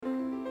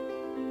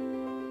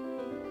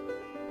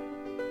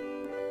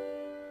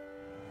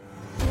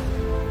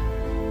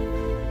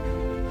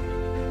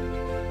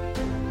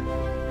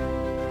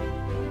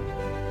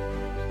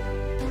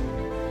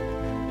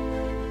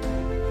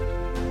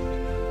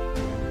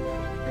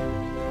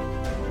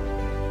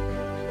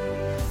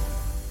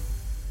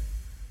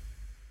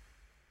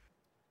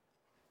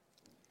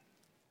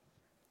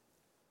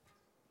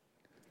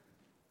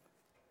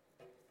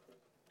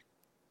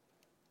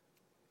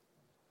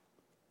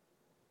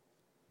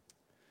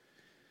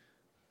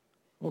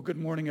Well, good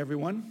morning,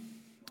 everyone,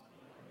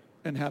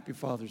 and happy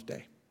Father's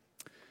Day.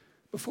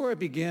 Before I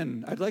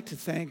begin, I'd like to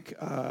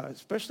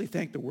especially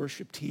thank the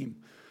worship team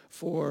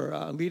for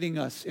leading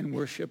us in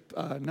worship,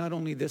 not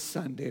only this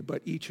Sunday,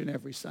 but each and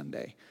every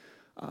Sunday.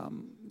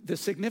 The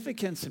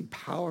significance and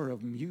power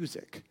of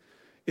music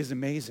is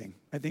amazing.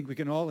 I think we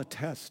can all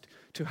attest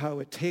to how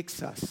it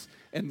takes us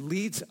and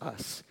leads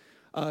us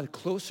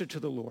closer to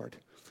the Lord.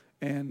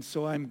 And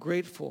so I'm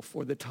grateful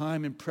for the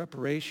time and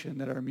preparation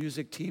that our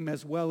music team,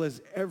 as well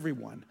as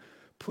everyone,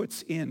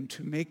 puts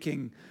into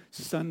making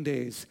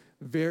Sundays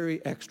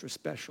very extra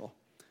special.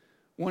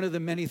 One of the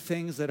many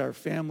things that our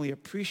family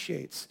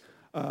appreciates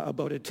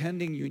about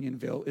attending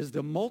Unionville is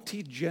the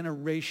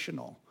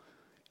multi-generational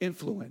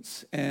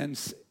influence and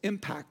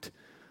impact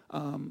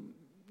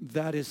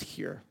that is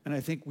here. And I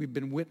think we've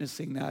been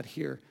witnessing that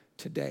here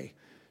today.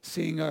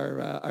 Seeing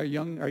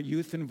our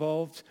youth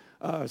involved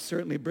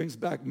certainly brings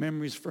back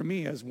memories for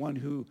me as one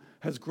who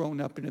has grown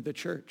up into the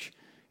church.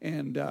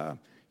 And,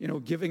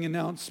 giving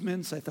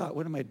announcements, I thought,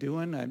 what am I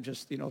doing? I'm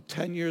just,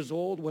 10 years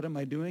old. What am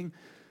I doing?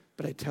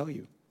 But I tell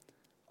you,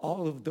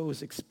 all of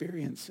those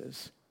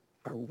experiences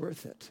are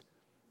worth it.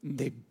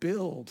 They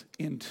build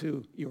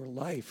into your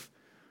life.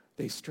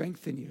 They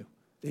strengthen you.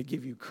 They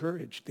give you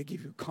courage. They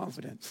give you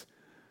confidence.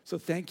 So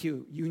thank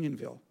you,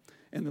 Unionville,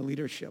 and the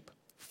leadership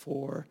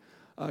for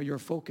your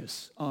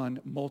focus on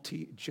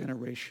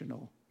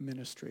multi-generational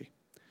ministry.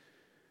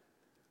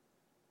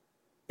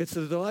 It's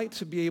a delight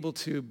to be able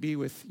to be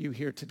with you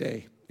here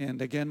today.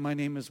 And again, my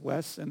name is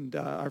Wes, and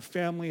our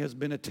family has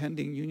been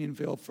attending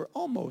Unionville for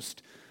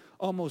almost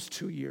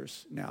 2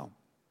 years now.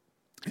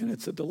 And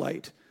it's a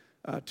delight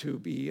to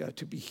be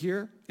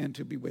here and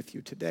to be with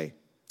you today.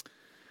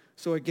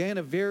 So again,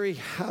 a very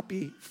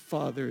happy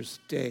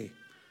Father's Day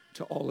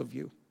to all of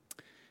you.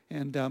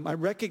 And I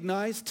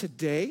recognize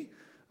today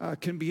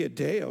can be a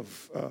day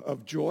of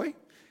joy.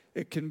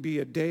 It can be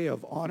a day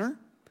of honor,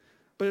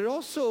 but it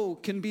also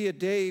can be a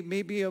day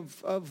maybe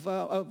of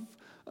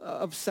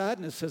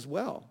sadness as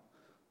well,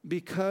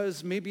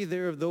 because maybe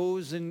there are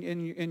those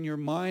in your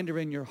mind or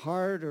in your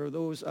heart, or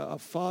those a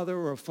father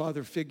or a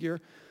father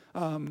figure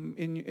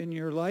in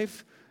your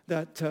life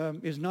that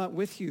is not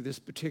with you this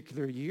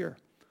particular year,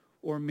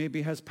 or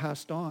maybe has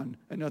passed on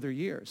in other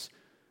years.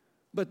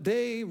 But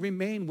they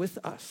remain with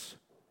us.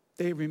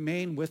 They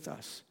remain with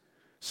us.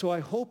 So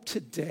I hope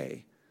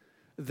today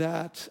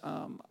that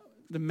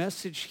the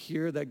message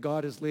here that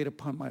God has laid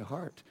upon my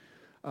heart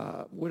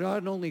would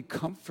not only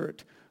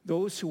comfort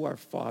those who are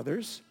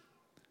fathers,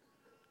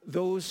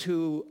 those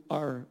who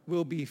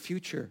will be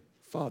future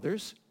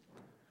fathers,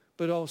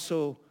 but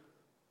also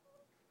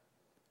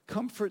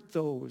comfort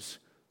those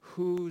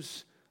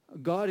whose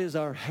God is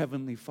our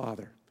Heavenly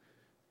Father.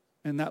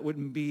 And that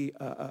would be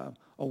a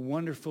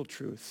wonderful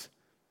truth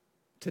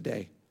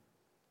today.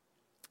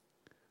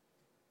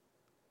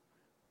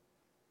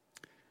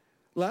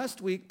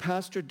 Last week,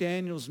 Pastor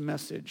Daniel's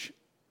message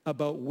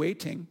about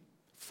waiting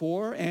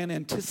for and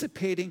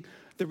anticipating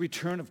the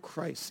return of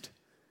Christ,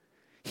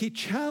 he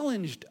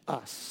challenged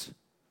us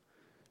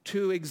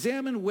to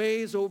examine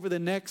ways over the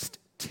next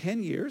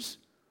 10 years,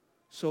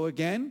 so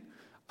again,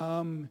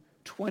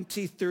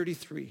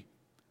 2033,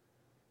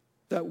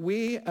 that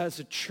we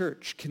as a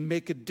church can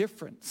make a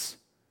difference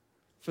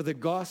for the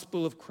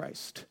gospel of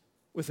Christ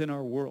within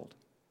our world.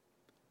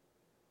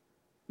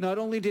 Not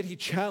only did he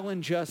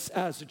challenge us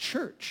as a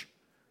church,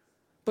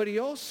 but he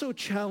also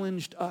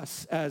challenged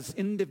us as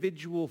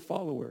individual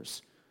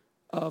followers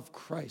of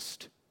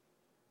Christ.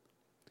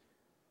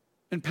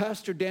 And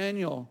Pastor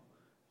Daniel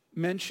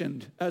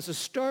mentioned as a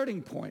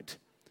starting point,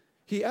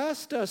 he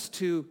asked us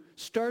to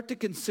start to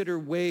consider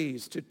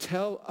ways to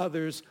tell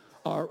others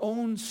our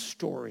own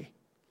story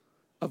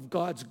of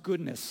God's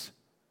goodness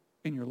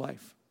in your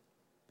life.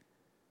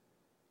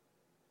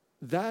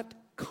 That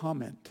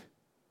comment,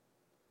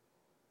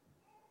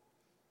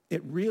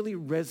 it really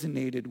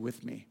resonated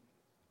with me.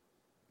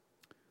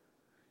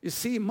 You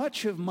see,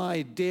 much of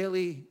my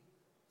daily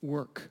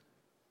work,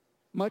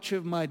 much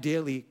of my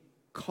daily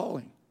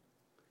calling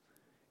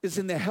is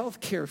in the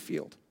healthcare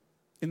field,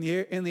 in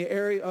the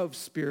area of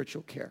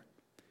spiritual care.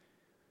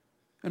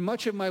 And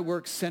much of my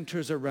work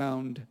centers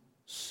around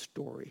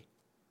story,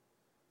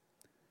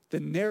 the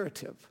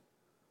narrative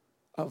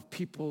of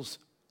people's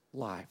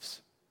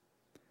lives.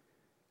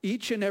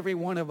 Each and every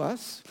one of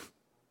us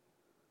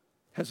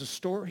has a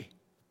story.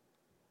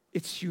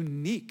 It's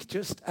unique,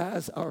 just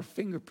as our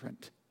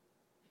fingerprint.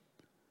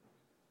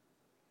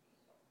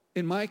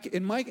 In my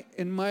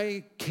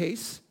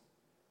case,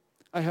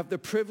 I have the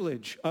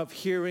privilege of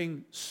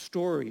hearing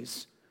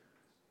stories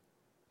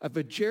of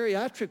a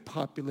geriatric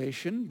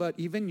population, but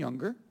even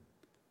younger,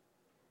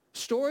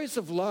 stories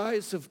of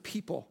lives of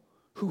people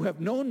who have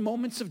known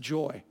moments of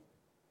joy,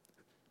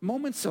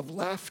 moments of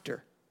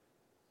laughter,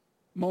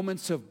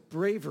 moments of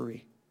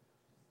bravery,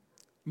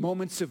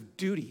 moments of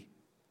duty,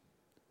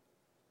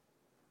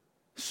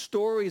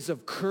 stories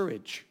of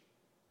courage,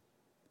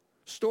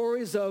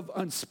 stories of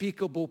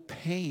unspeakable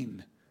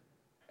pain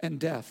and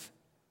death,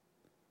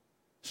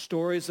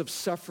 stories of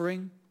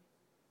suffering,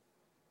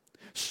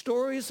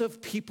 stories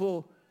of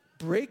people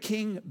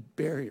breaking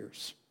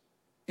barriers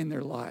in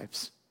their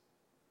lives.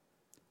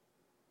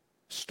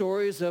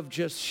 Stories of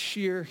just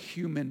sheer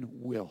human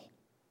will.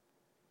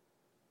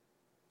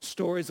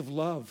 Stories of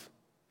love.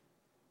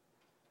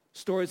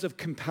 Stories of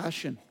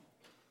compassion.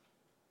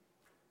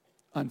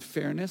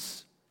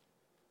 Unfairness.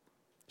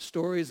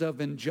 Stories of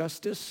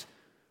injustice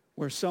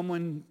where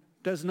someone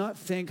does not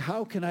think,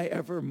 how can I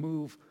ever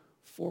move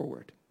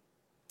forward?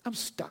 I'm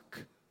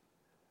stuck.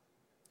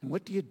 And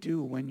what do you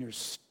do when you're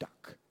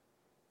stuck?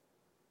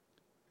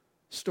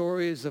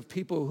 Stories of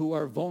people who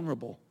are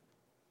vulnerable.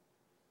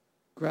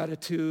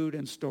 Gratitude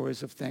and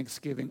stories of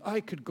thanksgiving.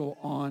 I could go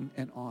on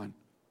and on.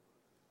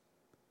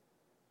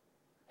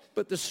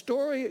 But the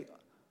story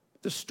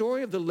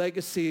of the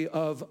legacy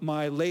of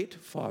my late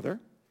father,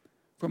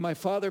 for my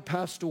father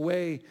passed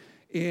away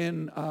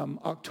in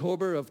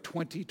October of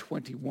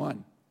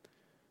 2021.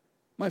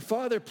 My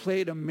father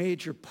played a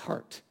major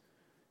part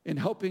in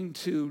helping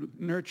to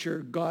nurture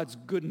God's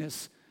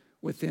goodness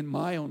within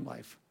my own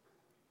life.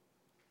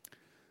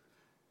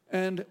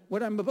 And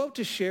what I'm about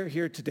to share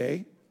here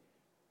today,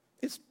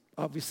 it's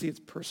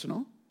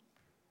personal,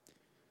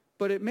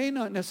 but it may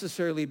not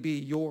necessarily be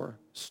your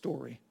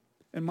story.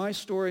 And my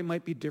story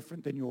might be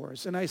different than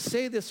yours. And I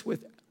say this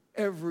with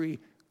every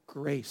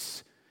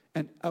grace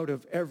and out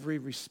of every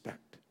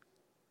respect.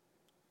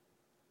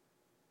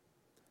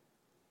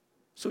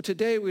 So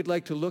today we'd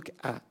like to look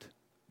at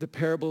the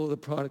parable of the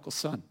prodigal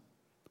son.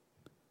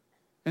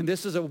 And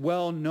this is a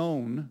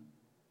well-known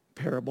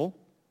parable.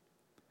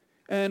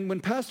 And when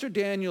Pastor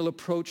Daniel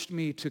approached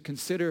me to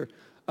consider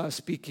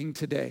speaking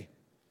today,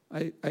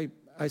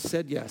 I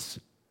said yes.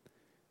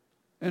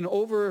 And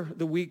over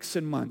the weeks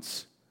and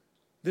months,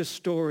 this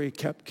story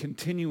kept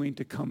continuing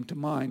to come to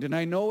mind. And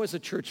I know as a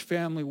church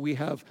family, we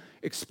have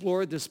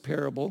explored this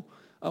parable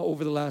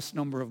over the last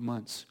number of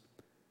months.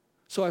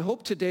 So I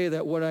hope today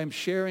that what I'm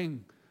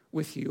sharing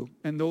with you,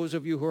 and those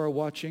of you who are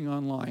watching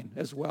online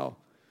as well,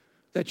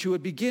 that you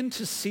would begin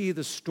to see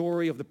the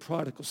story of the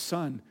prodigal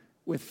son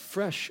with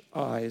fresh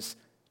eyes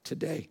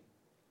today.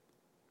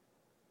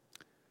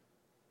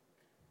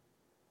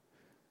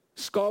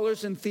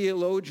 Scholars and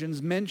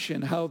theologians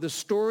mention how the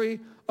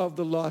story of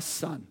the lost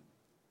son,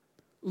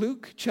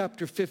 Luke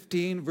chapter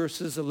 15,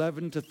 verses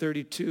 11 to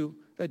 32,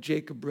 that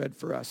Jacob read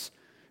for us,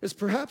 is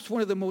perhaps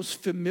one of the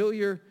most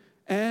familiar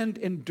and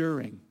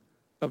enduring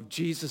of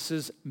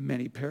Jesus'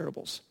 many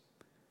parables.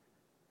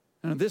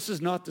 Now, this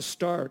is not the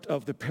start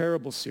of the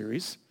parable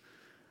series.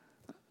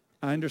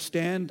 I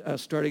understand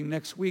starting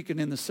next week and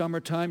in the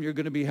summertime, you're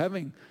going to be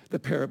having the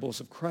parables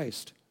of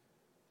Christ.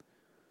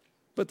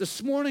 But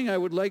this morning, I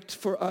would like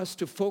for us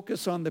to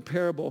focus on the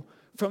parable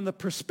from the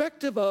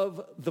perspective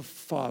of the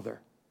Father,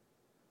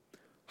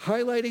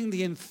 highlighting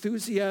the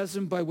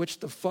enthusiasm by which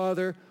the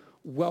Father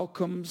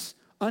welcomes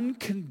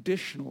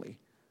unconditionally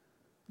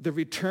the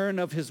return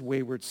of his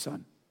wayward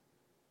son.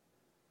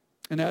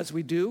 And as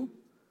we do,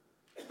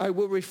 I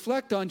will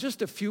reflect on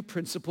just a few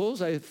principles.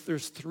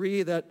 There's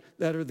three that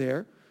are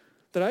there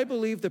that I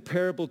believe the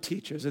parable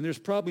teaches, and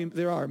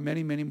there are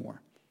many, many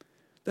more,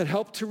 that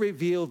help to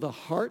reveal the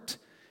heart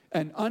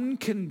and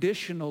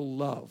unconditional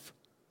love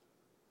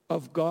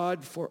of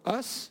God for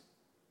us,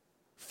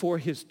 for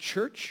his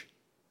church,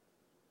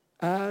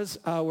 as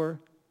our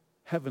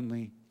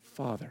heavenly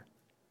Father,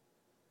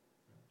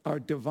 our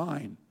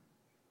divine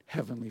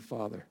heavenly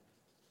Father.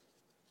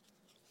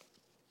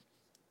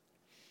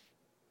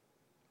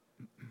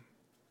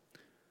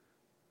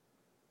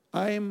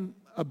 I'm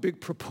a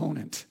big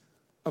proponent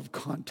of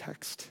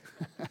context.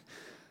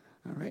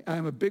 All right,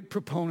 I'm a big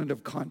proponent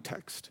of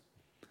context.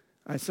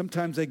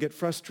 Sometimes I get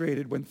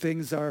frustrated when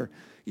things are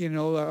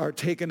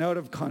taken out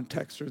of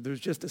context, or there's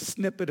just a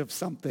snippet of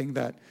something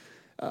that,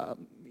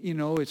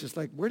 it's just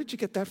like, where did you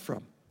get that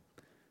from?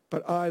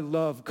 But I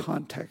love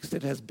context.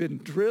 It has been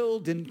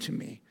drilled into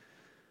me.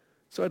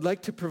 So I'd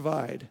like to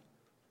provide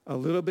a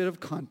little bit of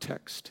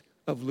context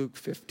of Luke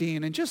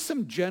 15 and just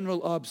some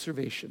general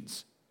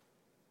observations.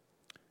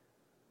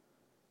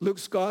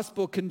 Luke's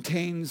gospel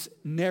contains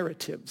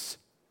narratives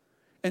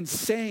and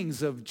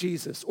sayings of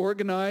Jesus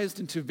organized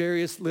into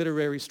various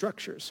literary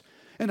structures.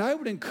 And I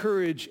would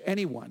encourage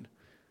anyone,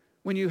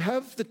 when you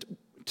have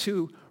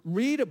to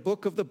read a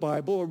book of the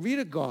Bible or read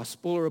a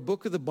gospel or a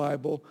book of the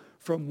Bible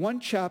from one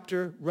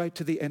chapter right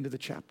to the end of the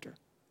chapter.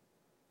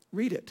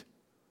 Read it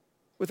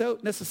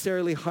without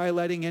necessarily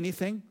highlighting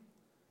anything.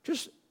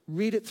 Just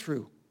read it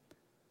through.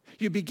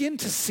 You begin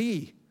to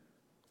see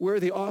where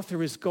the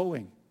author is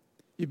going.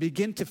 You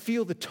begin to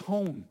feel the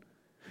tone.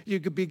 You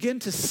begin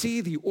to see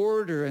the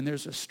order, and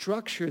there's a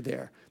structure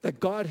there that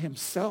God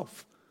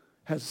himself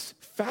has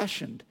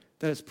fashioned,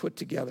 that is put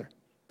together.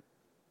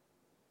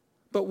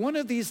 But one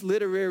of these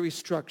literary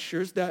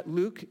structures that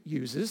Luke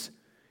uses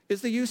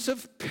is the use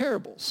of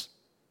parables.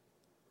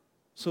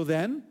 So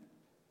then,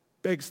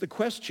 begs the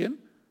question,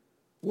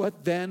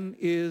 what then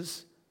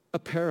is a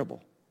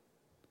parable?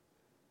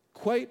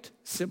 Quite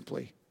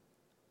simply,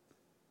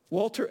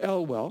 Walter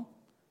Elwell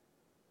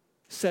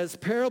says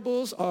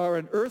parables are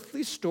an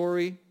earthly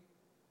story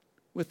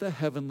with a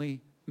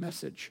heavenly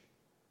message.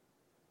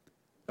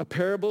 A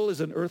parable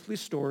is an earthly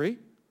story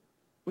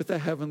with a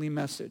heavenly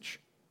message.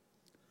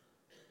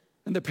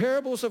 And the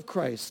parables of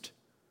Christ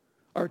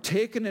are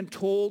taken and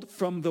told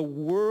from the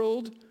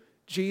world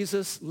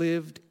Jesus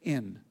lived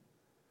in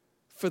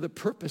for the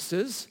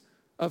purposes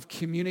of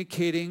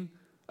communicating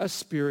a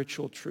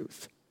spiritual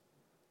truth.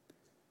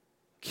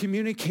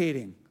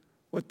 Communicating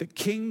what the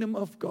kingdom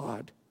of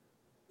God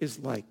is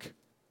like,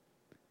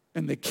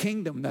 and the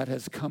kingdom that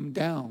has come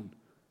down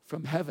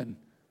from heaven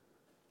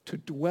to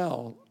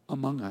dwell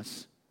among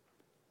us.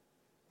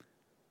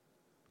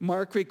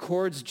 Mark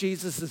records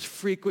Jesus'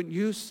 frequent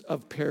use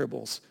of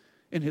parables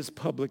in his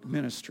public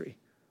ministry.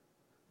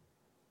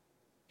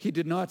 He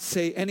did not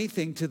say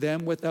anything to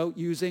them without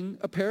using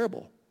a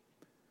parable.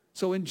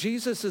 So in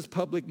Jesus'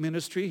 public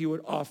ministry, he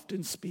would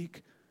often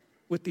speak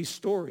with these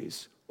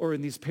stories or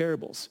in these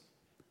parables.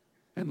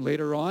 And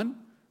later on,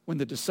 when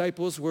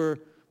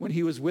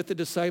he was with the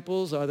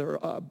disciples, either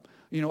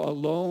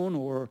alone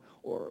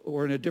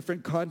or in a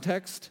different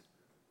context,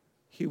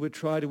 he would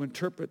try to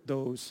interpret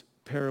those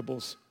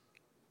parables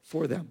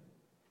for them.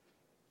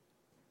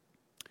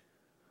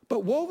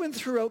 But woven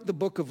throughout the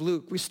book of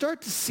Luke, we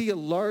start to see a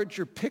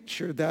larger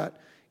picture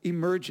that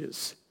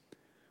emerges,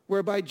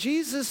 whereby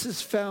Jesus is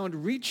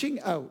found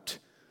reaching out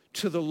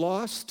to the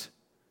lost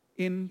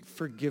in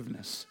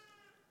forgiveness.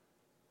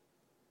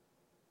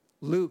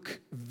 Luke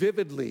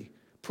vividly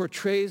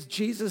portrays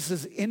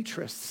Jesus'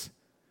 interests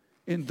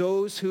in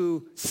those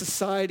who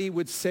society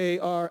would say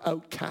are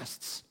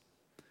outcasts,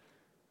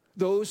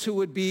 those who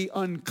would be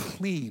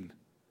unclean,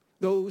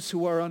 those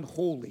who are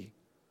unholy,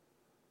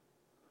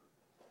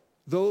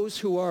 those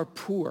who are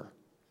poor,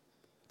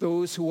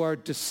 those who are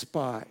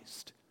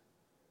despised,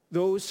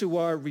 those who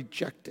are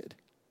rejected,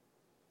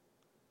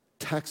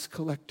 tax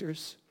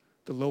collectors,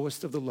 the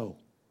lowest of the low,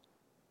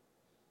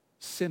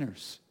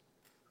 sinners.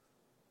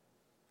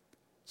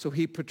 So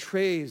he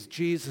portrays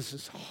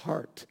Jesus'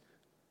 heart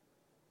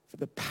for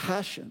the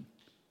passion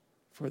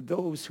for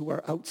those who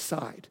are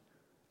outside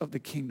of the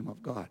kingdom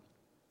of God.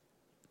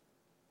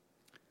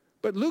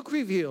 But Luke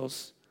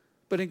reveals,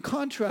 but in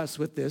contrast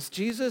with this,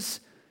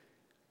 Jesus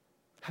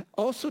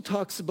also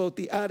talks about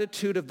the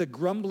attitude of the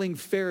grumbling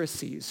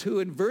Pharisees, who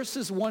in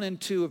verses 1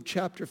 and 2 of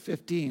chapter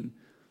 15,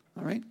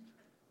 all right,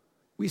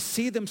 we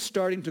see them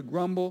starting to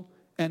grumble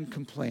and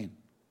complain.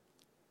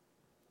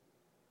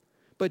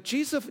 But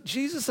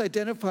Jesus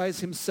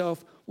identifies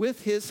himself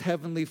with his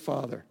heavenly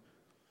Father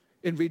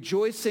in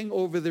rejoicing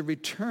over the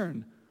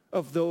return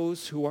of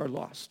those who are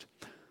lost.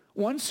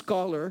 One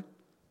scholar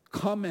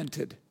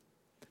commented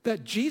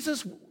that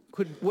Jesus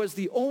was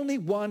the only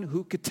one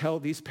who could tell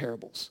these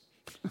parables.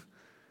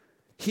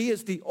 He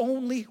is the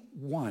only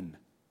one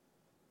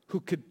who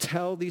could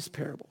tell these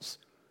parables,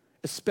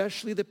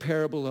 especially the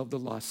parable of the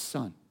lost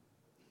son.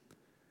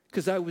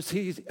 Because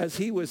as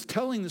he was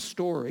telling the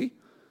story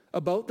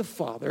about the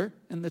father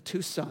and the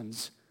two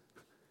sons,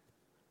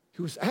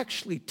 he was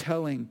actually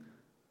telling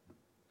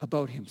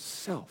about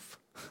himself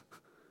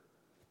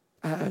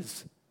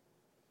as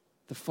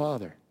the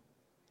father.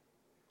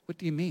 What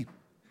do you mean?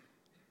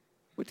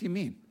 What do you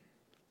mean?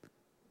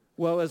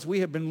 Well, as we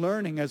have been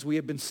learning, as we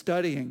have been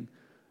studying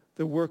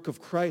the work of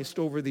Christ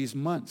over these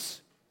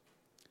months,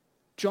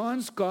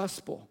 John's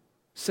gospel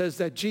says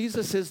that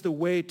Jesus is the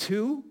way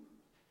to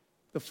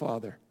the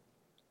Father.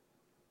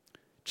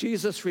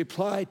 Jesus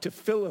replied to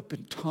Philip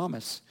and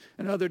Thomas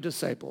and other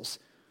disciples,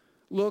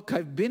 "Look,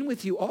 I've been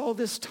with you all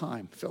this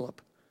time,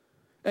 Philip,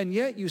 and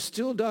yet you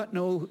still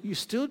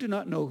do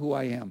not know who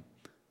I am.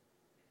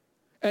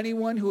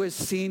 Anyone who has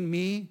seen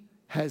me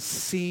has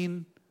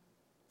seen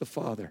the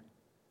Father.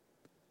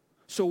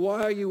 So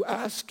why are you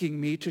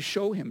asking me to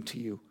show him to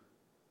you?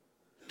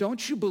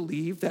 Don't you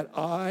believe that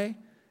I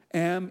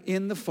am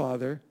in the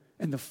Father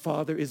and the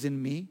Father is in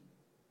me?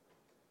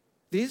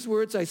 These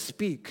words I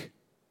speak,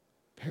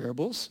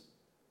 parables,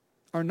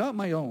 are not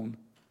my own,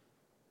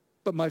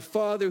 but my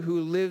Father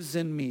who lives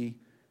in me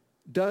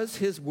does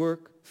his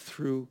work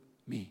through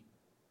me."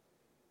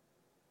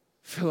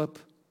 Philip,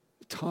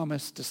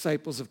 Thomas,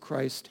 disciples of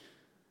Christ,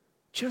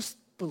 just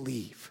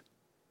believe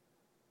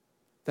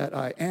that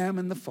I am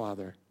in the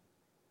Father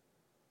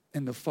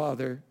and the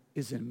Father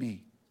is in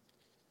me.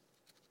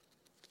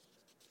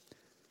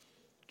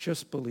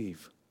 Just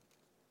believe.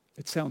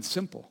 It sounds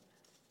simple.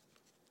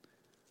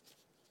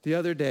 The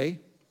other day,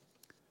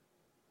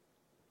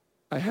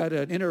 I had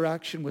an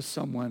interaction with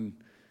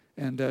someone,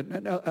 and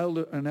an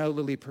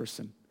elderly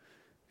person.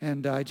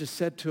 And I just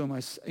said to him, I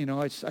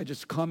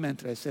just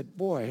commented, I said,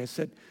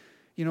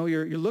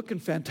 you're looking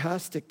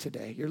fantastic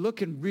today. You're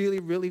looking really,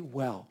 really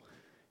well.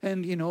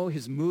 And,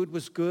 his mood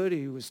was good.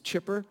 He was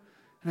chipper.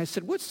 And I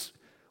said, what's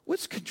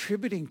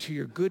contributing to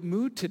your good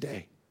mood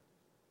today?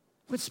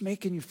 What's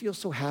making you feel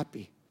so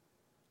happy?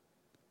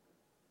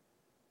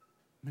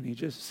 And he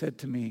just said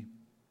to me,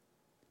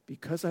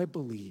 "Because I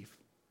believe."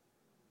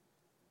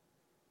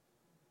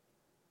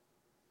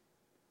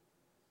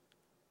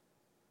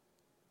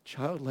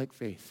 Childlike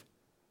faith.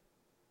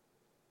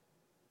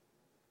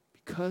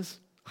 Because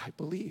I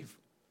believe.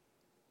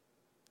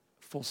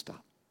 Full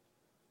stop.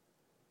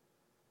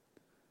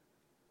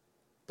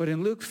 But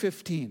in Luke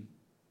 15,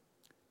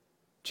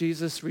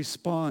 Jesus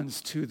responds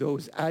to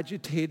those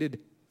agitated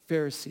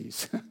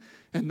Pharisees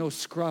and those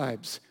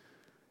scribes,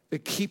 the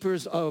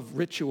keepers of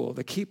ritual,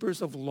 the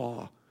keepers of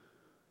law,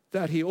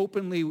 that he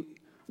openly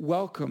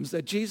welcomes,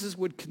 that Jesus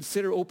would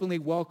consider openly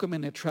welcome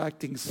in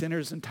attracting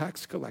sinners and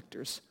tax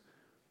collectors.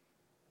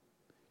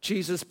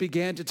 Jesus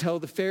began to tell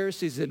the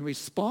Pharisees in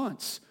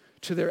response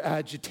to their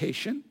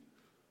agitation,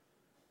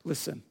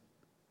 listen,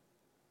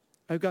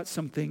 I've got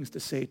some things to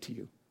say to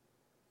you.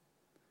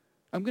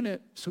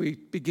 So he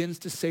begins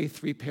to say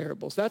 3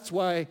 parables. That's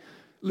why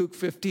Luke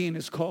 15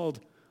 is called,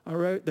 all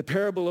right, the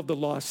parable of the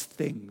lost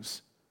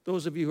things.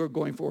 Those of you who are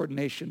going for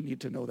ordination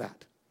need to know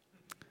that.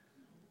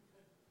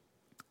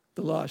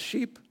 The lost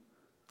sheep,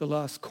 the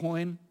lost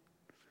coin,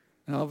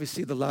 and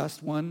obviously the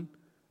last one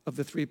of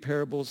the 3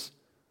 parables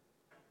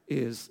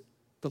is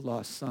the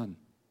lost son.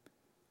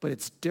 But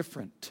it's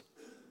different.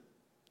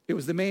 It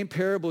was the main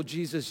parable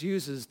Jesus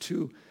uses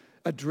to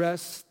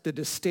address the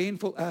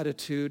disdainful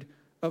attitude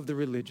of the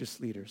religious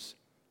leaders.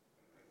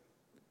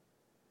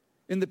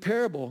 In the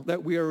parable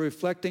that we are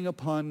reflecting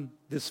upon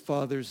this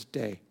Father's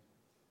Day,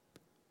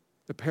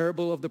 the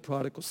parable of the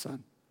prodigal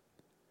son,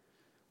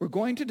 we're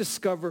going to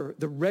discover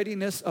the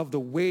readiness of the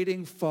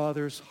waiting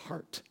father's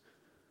heart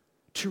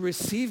to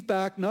receive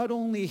back not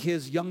only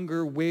his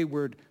younger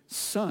wayward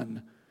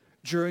son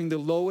during the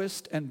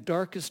lowest and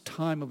darkest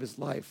time of his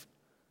life,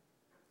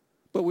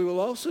 but we will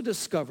also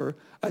discover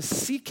a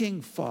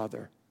seeking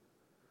father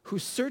who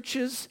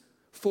searches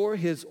for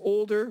his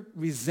older,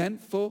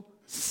 resentful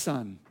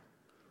son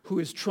who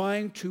is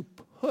trying to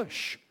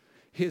push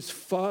his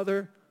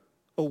father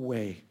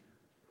away,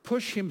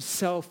 push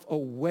himself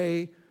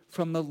away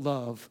from the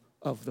love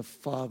of the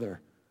Father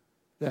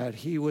that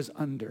he was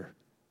under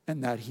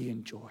and that he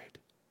enjoyed.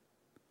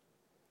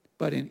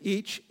 But in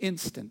each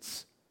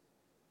instance,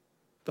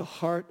 the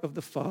heart of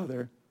the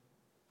Father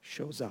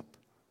shows up.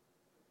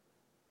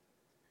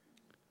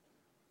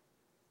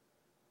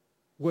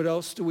 What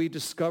else do we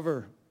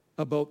discover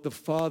about the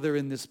Father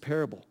in this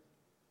parable?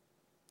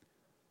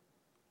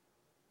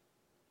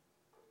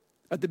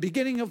 At the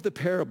beginning of the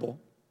parable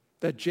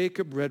that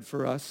Jacob read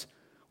for us,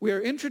 we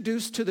are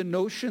introduced to the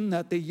notion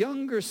that the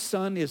younger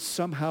son is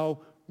somehow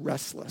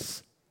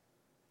restless.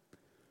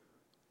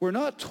 We're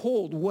not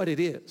told what it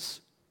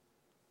is.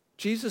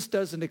 Jesus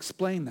doesn't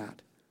explain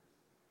that.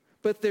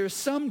 But there's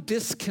some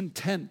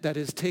discontent that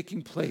is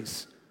taking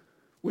place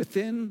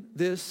within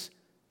this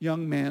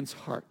young man's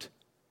heart.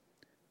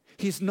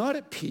 He's not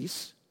at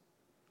peace.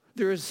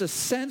 There is a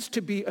sense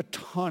to be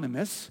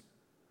autonomous.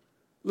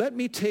 Let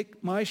me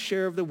take my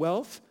share of the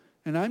wealth,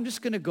 and I'm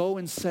just going to go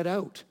and set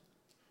out.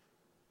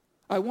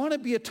 I want to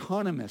be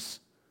autonomous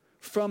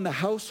from the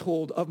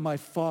household of my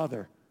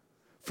father,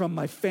 from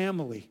my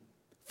family,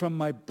 from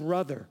my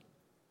brother,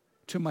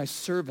 to my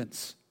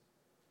servants.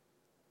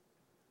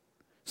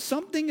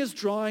 Something is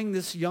drawing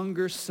this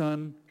younger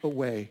son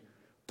away,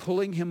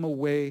 pulling him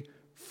away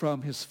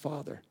from his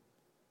father.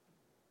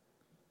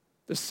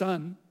 The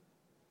son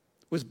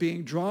was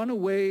being drawn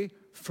away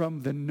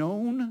from the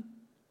known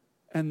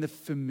and the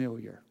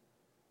familiar.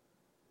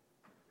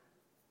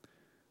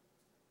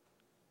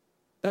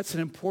 That's an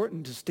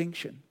important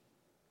distinction,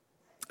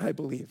 I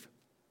believe.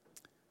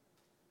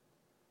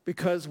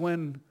 Because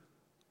when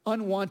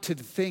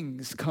unwanted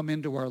things come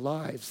into our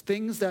lives,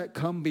 things that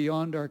come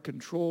beyond our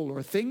control,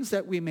 or things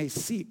that we may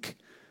seek,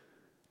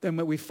 then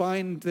what we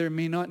find there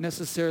may not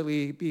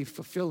necessarily be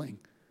fulfilling.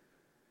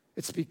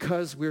 It's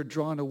because we're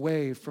drawn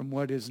away from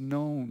what is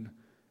known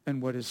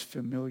and what is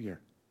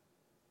familiar.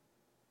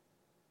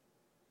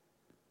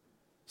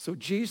 So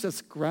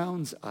Jesus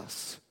grounds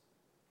us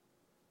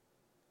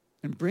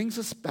and brings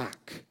us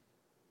back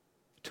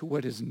to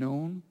what is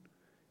known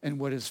and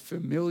what is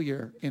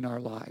familiar in our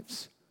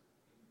lives,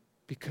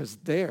 because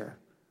there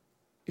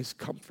is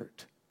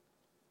comfort.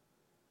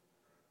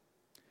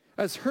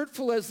 As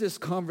hurtful as this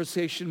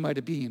conversation might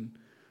have been,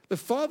 the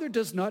father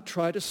does not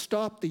try to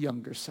stop the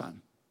younger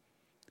son.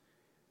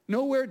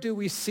 Nowhere do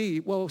we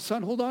see, well,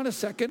 son, hold on a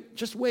second,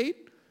 just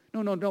wait.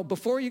 No,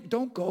 before you,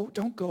 don't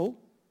go.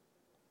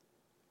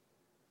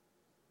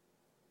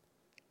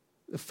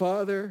 The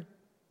father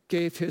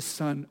gave his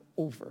son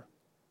over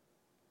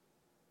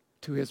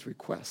to his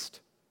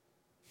request.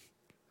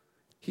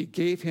 He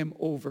gave him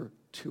over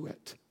to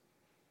it.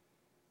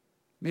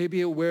 Maybe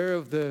aware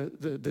of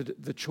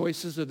the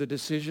choices or the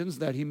decisions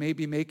that he may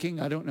be making,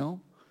 I don't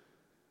know.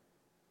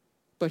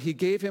 But he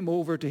gave him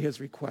over to his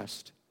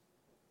request.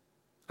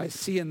 I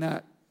see in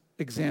that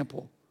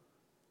example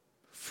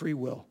free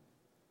will.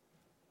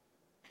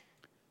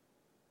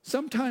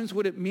 Sometimes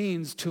what it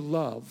means to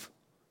love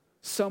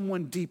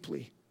someone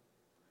deeply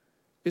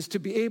is to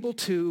be able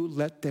to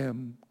let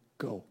them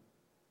go.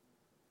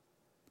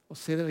 I'll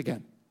say that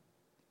again.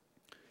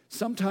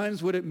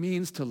 Sometimes what it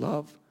means to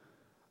love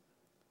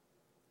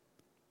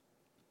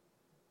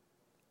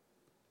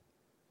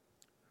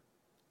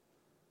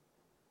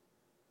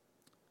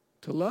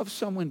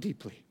someone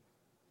deeply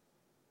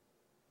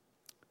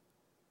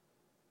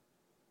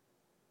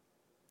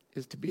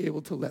is to be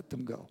able to let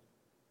them go.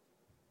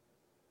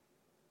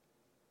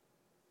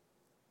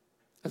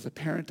 As a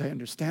parent, I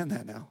understand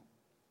that now.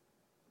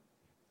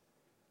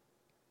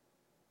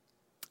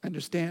 I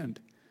understand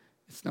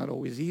it's not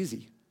always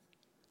easy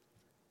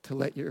to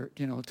let your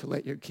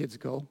kids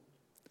go.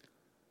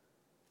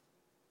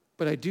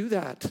 But I do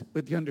that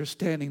with the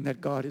understanding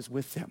that God is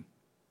with them,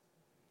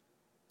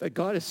 that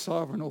God is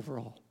sovereign over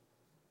all,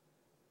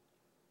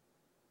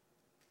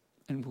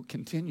 and will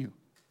continue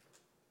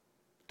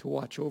to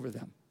watch over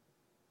them.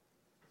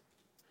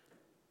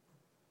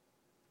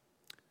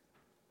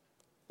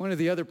 One of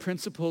the other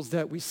principles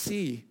that we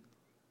see,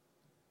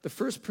 the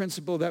first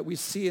principle that we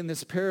see in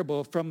this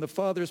parable from the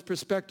father's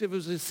perspective,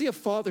 is to see a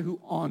father who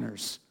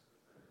honors.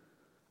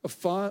 A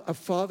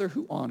father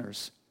who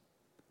honors.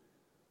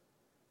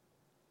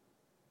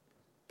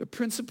 The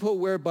principle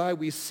whereby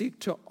we seek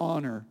to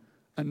honor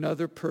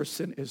another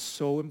person is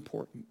so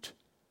important.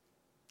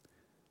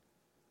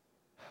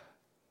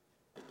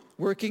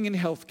 Working in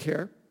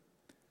healthcare,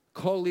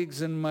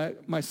 colleagues and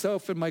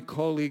myself and my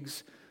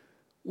colleagues,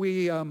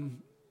 we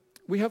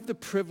have the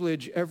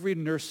privilege every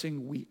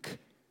nursing week,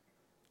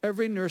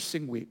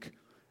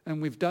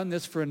 and we've done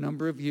this for a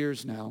number of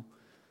years now,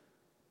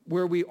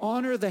 where we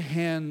honor the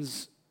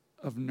hands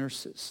of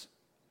nurses.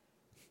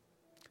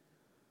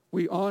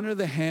 We honor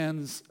the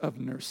hands of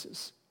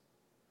nurses.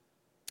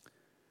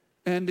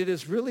 And it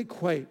is really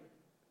quite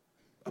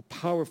a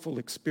powerful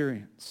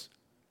experience.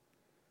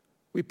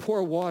 We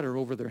pour water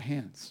over their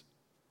hands.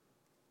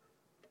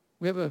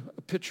 We have a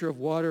pitcher of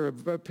water,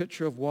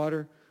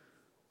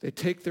 They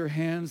take their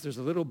hands, there's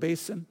a little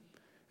basin,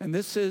 and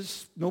this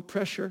is no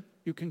pressure.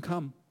 You can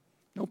come.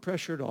 No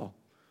pressure at all.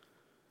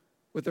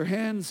 With their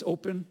hands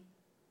open,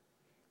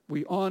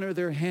 we honor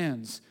their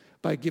hands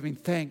by giving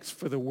thanks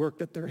for the work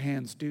that their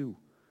hands do.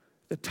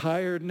 The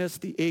tiredness,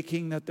 the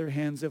aching that their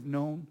hands have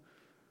known,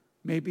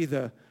 maybe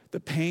the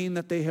pain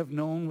that they have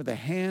known with the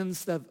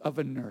hands of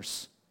a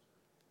nurse.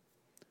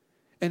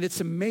 And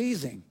it's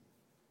amazing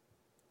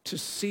to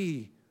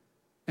see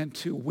and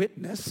to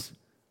witness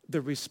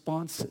the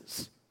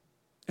responses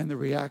and the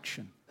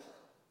reaction.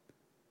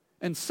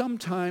 And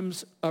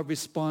sometimes our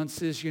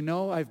response is,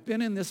 I've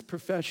been in this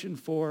profession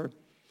for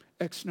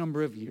X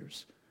number of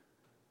years,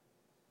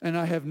 and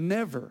I have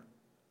never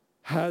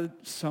had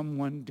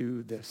someone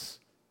do this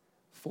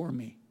for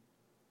me.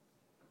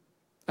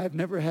 I've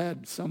never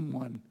had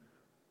someone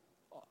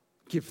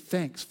give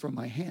thanks for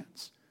my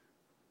hands.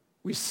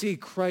 We see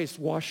Christ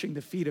washing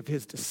the feet of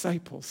his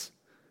disciples,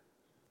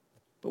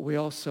 but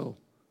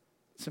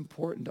it's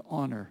important to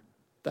honor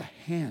the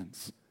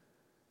hands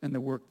and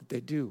the work that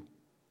they do.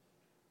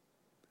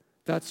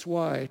 That's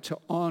why to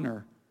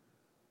honor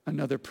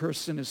another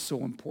person is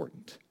so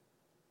important.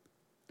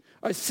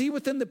 I see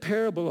within the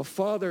parable a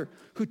father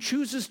who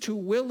chooses to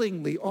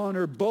willingly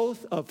honor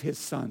both of his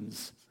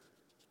sons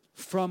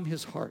from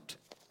his heart.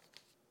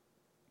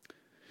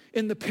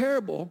 In the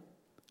parable,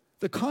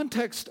 the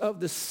context of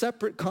the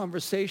separate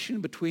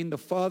conversation between the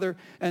father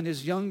and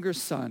his younger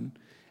son,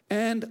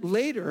 and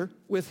later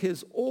with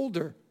his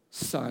older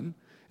son,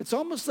 it's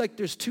almost like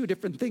there's two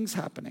different things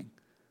happening.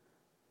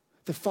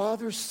 The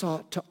father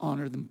sought to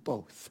honor them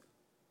both.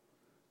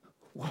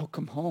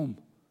 Welcome home.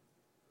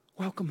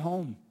 Welcome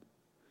home.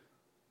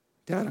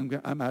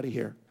 Dad, I'm out of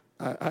here.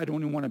 I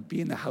don't even want to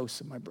be in the house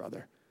of my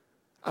brother.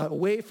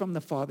 Away from the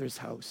father's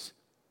house.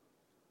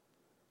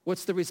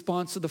 What's the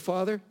response of the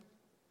father?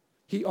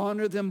 He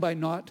honored them by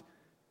not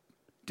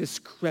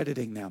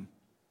discrediting them.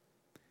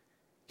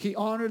 He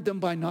honored them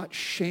by not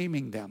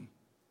shaming them.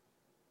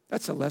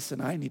 That's a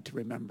lesson I need to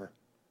remember.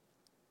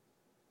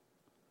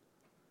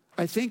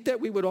 I think that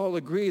we would all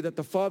agree that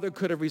the father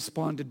could have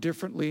responded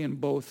differently in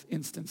both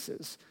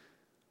instances,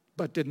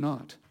 but did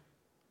not.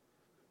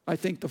 I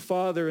think the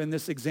father in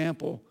this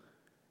example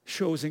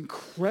shows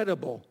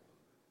incredible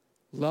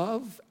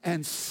love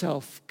and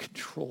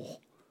self-control.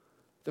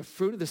 The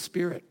fruit of the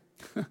Spirit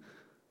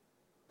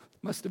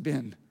must have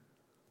been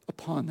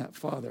upon that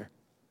father.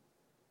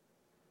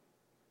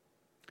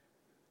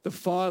 The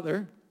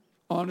father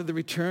honored the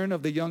return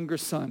of the younger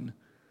son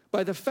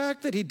by the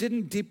fact that he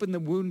didn't deepen the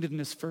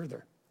woundedness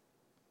further.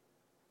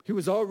 He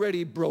was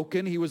already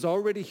broken. He was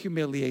already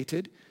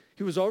humiliated.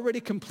 He was already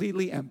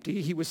completely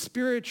empty. He was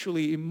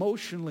spiritually,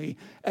 emotionally,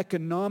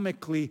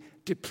 economically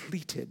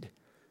depleted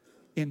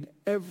in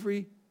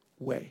every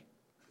way.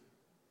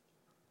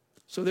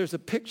 So there's a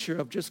picture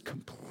of just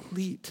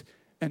complete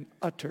and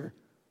utter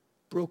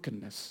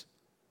brokenness.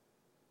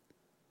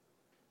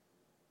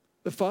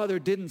 The father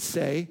didn't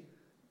say,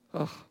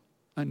 "Oh,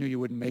 I knew you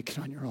wouldn't make it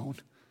on your own.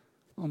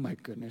 Oh my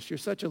goodness, you're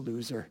such a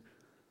loser.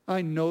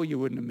 I know you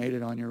wouldn't have made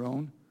it on your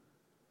own.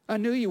 I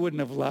knew you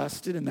wouldn't have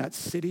lasted in that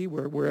city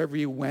wherever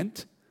you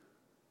went.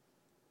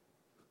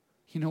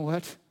 You know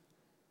what?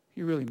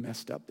 You really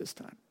messed up this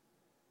time.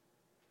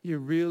 You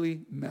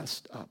really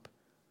messed up."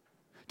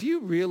 Do you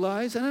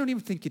realize, and I don't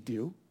even think you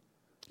do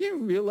you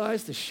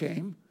realize the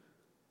shame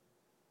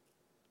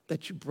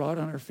that you brought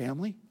on our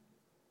family?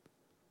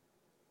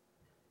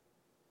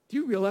 Do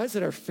you realize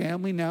that our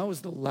family now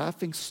is the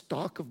laughing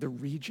stock of the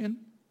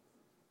region?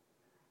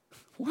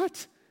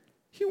 What?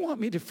 You want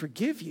me to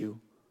forgive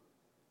you?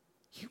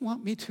 You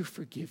want me to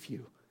forgive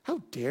you?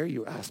 How dare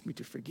you ask me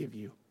to forgive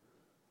you?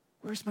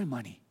 Where's my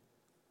money?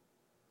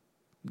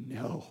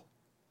 No.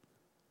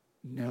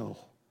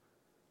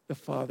 The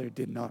Father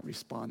did not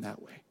respond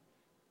that way.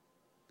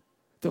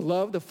 The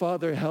love the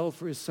Father held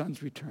for his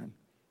Son's return,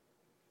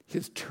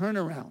 his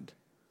turnaround,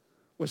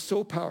 was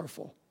so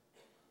powerful.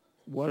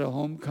 What a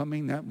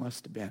homecoming that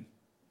must have been.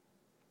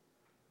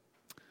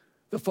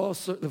 The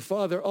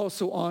Father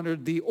also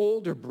honored the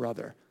older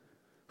brother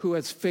who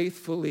has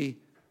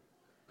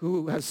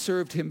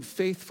served him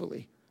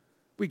faithfully.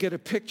 We get a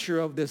picture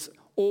of this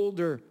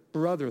older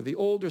brother, the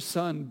older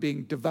son,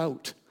 being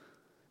devout,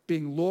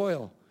 being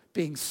loyal,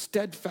 being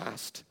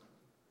steadfast,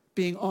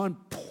 being on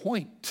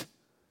point,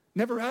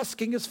 never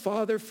asking his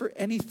father for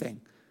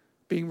anything,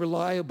 being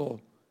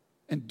reliable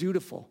and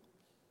dutiful.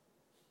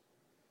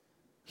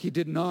 He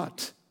did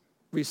not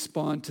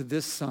respond to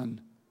this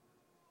son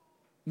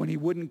when he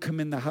wouldn't come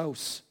in the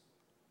house,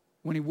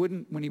 when he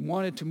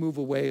wanted to move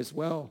away as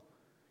well.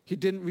 He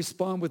didn't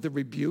respond with a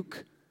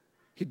rebuke.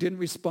 He didn't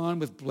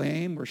respond with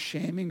blame or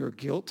shaming or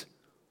guilt.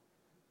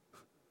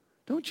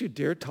 Don't you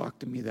dare talk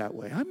to me that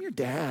way. I'm your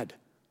dad.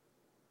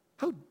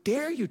 How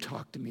dare you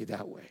talk to me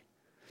that way?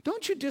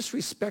 Don't you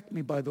disrespect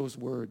me by those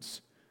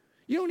words.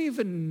 You don't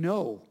even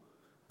know.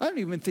 I don't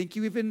even think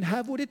you even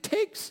have what it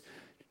takes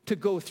to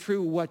go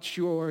through what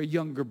your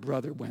younger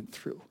brother went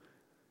through.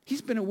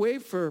 He's been away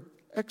for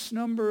a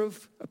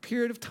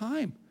period of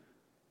time.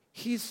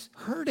 He's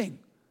hurting.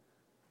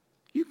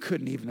 You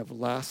couldn't even have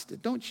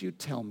lasted. Don't you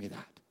tell me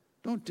that.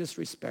 Don't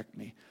disrespect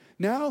me.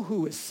 Now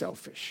who is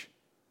selfish?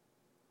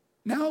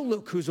 Now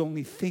look who's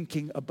only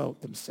thinking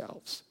about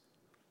themselves.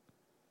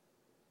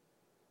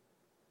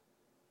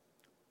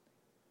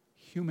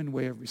 Human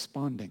way of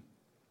responding.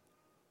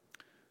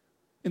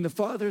 In the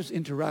Father's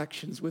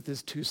interactions with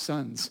his two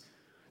sons,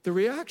 the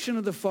reaction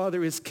of the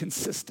Father is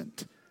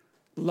consistent.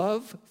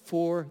 Love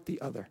for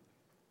the other.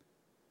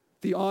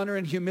 The honor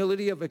and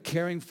humility of a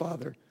caring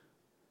father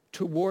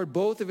toward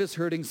both of his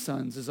hurting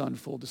sons is on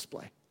full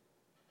display.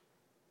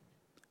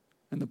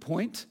 And the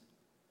point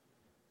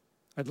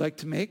I'd like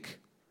to make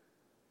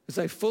is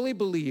I fully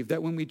believe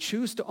that when we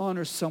choose to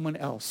honor someone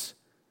else,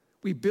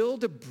 we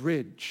build a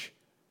bridge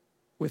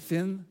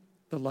within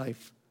the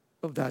life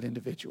of that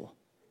individual.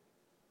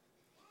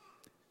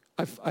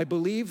 I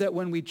believe that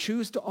when we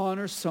choose to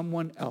honor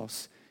someone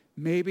else,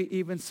 maybe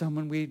even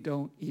someone we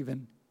don't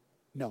even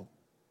know,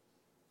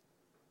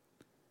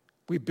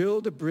 we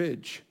build a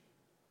bridge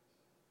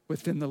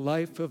within the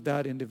life of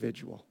that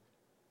individual.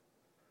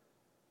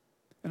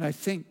 And I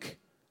think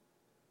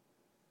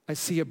I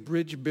see a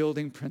bridge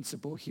building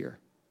principle here.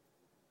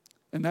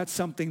 And that's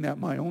something that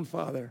my own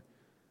father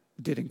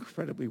did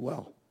incredibly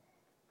well.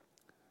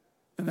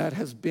 And that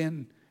has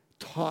been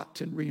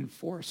taught and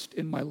reinforced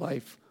in my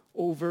life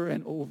over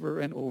and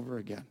over and over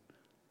again.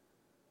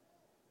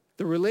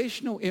 The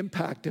relational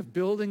impact of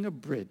building a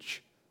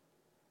bridge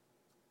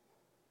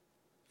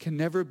can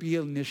never be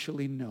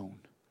initially known.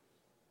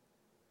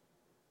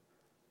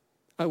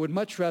 I would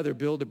much rather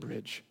build a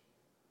bridge.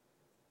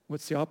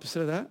 What's the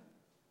opposite of that?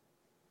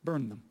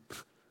 Burn them,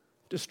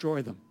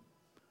 destroy them.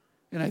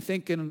 And I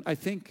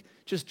think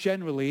just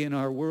generally in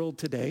our world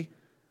today,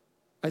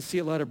 I see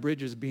a lot of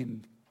bridges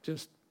being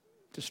just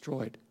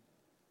destroyed.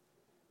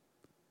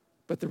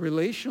 But the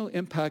relational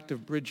impact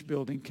of bridge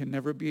building can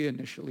never be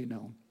initially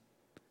known.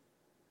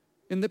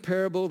 In the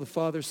parable, the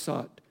father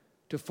sought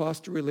to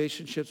foster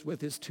relationships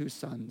with his two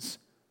sons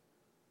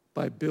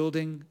by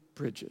building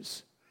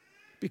bridges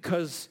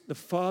because the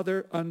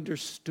father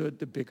understood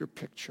the bigger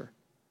picture.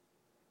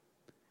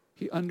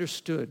 He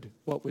understood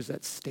what was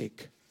at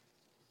stake.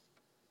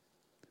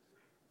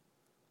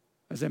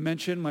 As I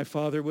mentioned, my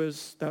father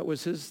that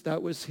was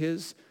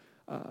his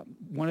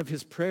one of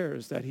his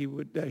prayers, that he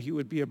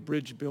would be a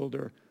bridge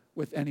builder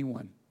with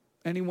anyone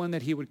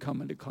that he would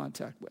come into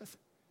contact with.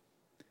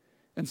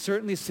 And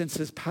certainly since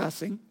his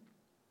passing,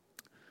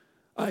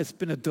 it's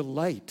been a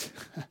delight.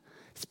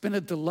 It's been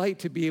a delight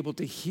to be able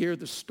to hear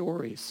the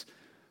stories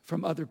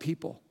from other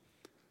people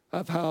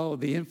of how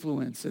the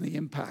influence and the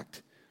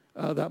impact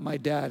that my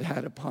dad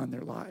had upon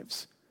their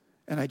lives.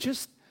 And I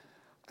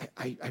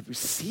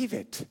receive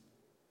it.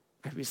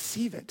 I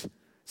receive it.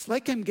 It's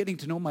like I'm getting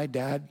to know my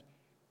dad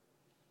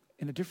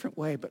in a different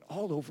way, but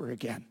all over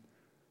again,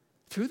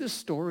 through the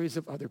stories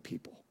of other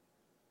people.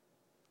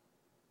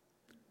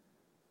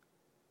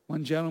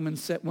 One gentleman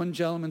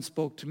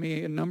spoke to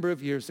me a number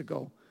of years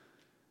ago,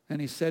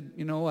 and he said,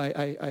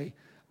 I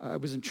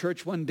was in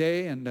church one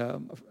day, and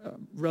a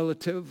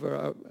relative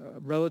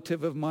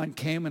of mine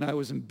came, and I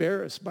was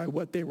embarrassed by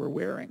what they were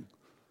wearing.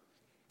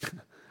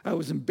 I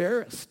was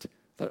embarrassed.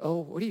 Thought, oh,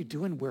 what are you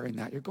doing wearing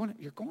that? You're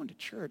going to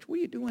church. What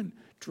are you doing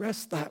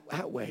dressed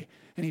that way?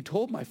 And he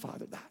told my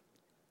father that.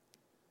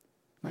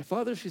 My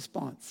father's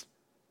response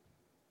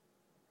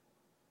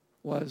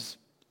was,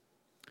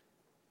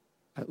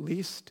 at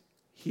least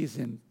he's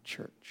in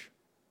church.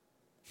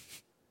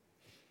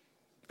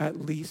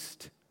 At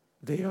least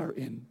they are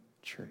in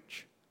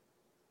church.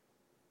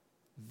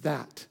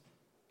 That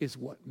is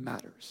what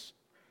matters.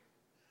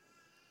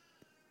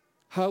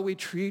 how we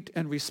treat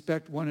and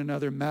respect one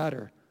another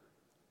matter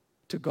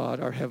to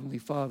God, our Heavenly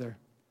Father.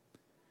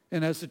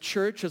 And as a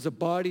church, as a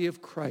body of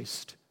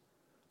Christ,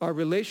 our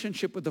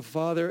relationship with the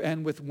Father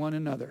and with one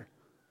another,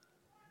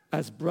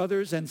 as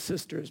brothers and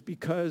sisters,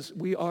 because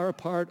we are a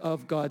part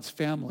of God's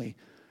family,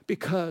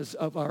 because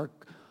of our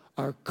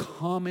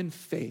common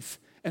faith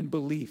and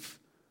belief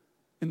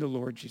in the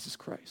Lord Jesus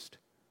Christ.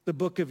 The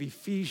book of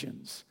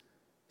Ephesians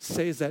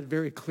says that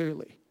very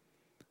clearly,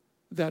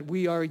 that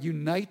we are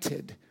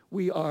united,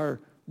 we are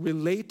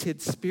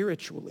related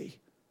spiritually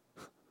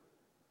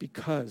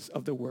because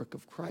of the work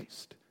of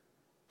Christ.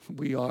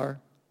 We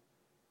are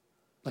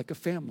like a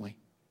family.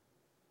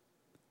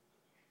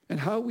 And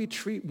how we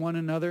treat one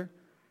another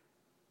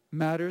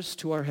matters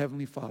to our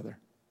Heavenly Father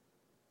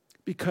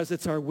because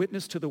it's our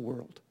witness to the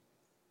world.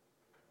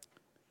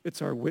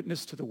 It's our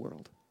witness to the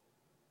world.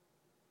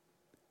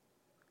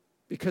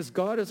 Because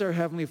God as our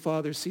Heavenly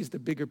Father sees the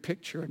bigger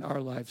picture in our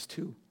lives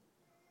too.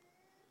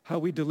 How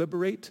we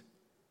deliberate,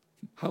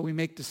 how we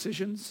make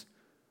decisions,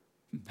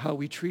 how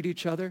we treat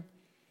each other,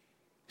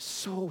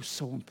 so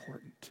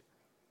important.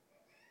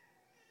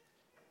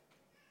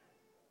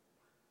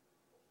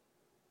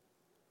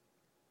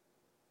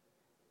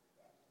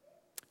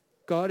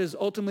 God is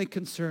ultimately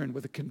concerned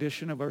with the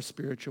condition of our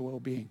spiritual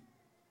well-being,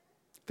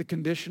 the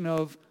condition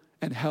of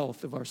and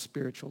health of our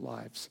spiritual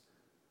lives.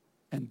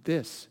 And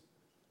this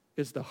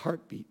is the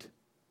heartbeat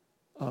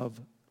of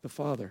the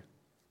Father.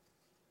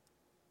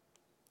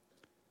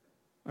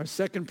 Our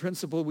second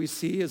principle we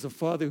see is a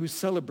Father who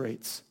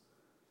celebrates.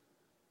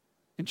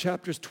 In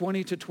chapters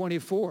 20 to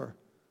 24,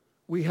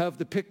 we have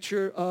the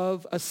picture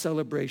of a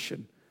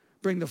celebration.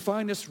 Bring the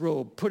finest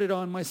robe, put it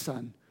on my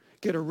son.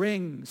 Get a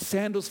ring,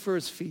 sandals for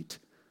his feet.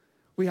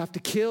 We have to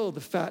kill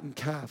the fattened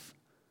calf.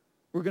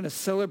 We're going to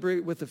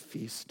celebrate with a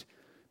feast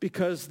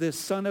because this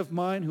son of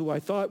mine who I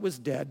thought was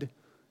dead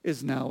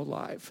is now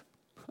alive.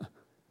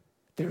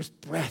 There's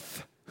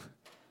breath.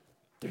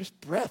 There's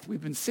breath.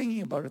 We've been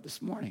singing about it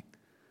this morning.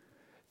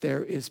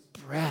 There is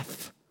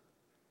breath.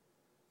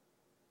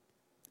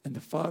 And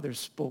the Father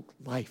spoke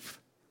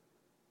life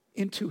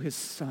into his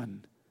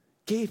Son,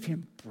 gave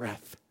him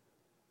breath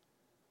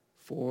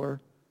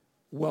for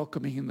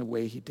welcoming him the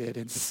way he did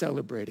and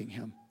celebrating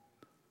him.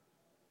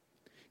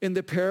 In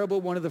the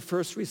parable, one of the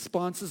first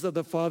responses of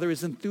the Father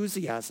is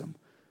enthusiasm,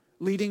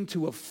 leading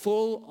to a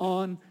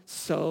full-on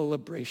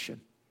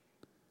celebration.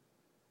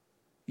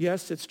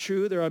 Yes, it's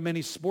true, there are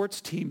many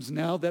sports teams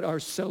now that are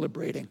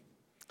celebrating.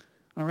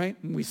 All right,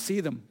 and we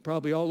see them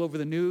probably all over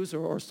the news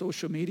or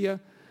social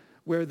media,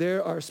 where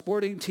there are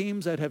sporting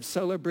teams that have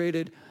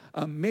celebrated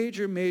a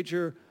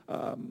major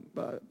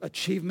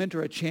achievement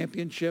or a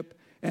championship,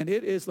 and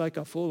it is like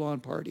a full-on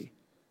party.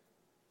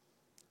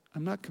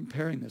 I'm not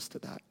comparing this to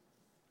that,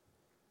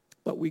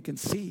 but we can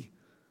see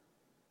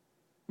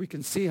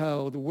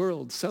how the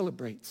world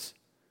celebrates.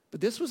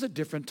 But this was a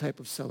different type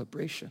of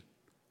celebration.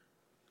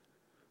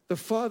 The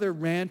Father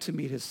ran to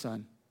meet his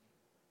Son,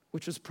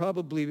 which was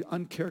probably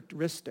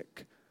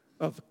uncharacteristic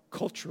of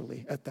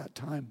culturally at that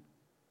time.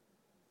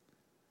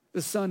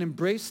 The Son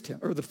embraced him,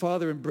 or the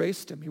Father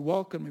embraced him. He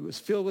welcomed him. He was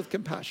filled with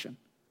compassion.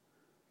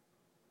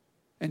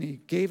 And he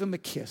gave him a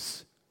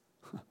kiss.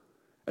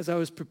 As I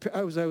was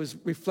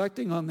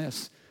reflecting on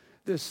this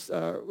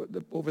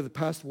over the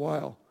past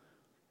while,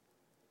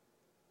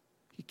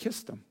 he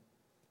kissed him.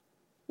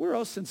 Where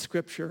else in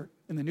Scripture,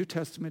 in the New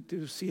Testament, do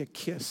you see a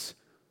kiss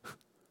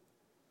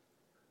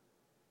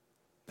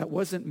that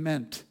wasn't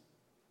meant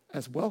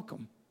as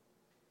welcome?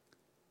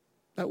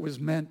 That was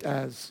meant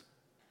as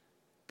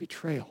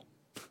betrayal.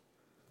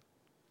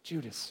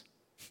 Judas,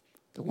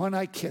 the one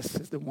I kiss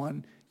is the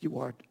one you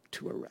are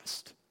to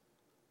arrest.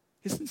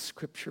 Isn't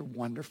Scripture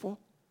wonderful?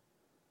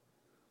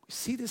 We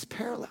see this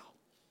parallel.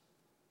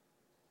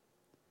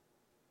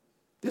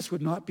 This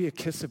would not be a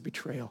kiss of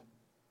betrayal.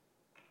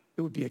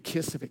 It would be a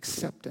kiss of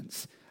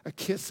acceptance, a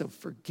kiss of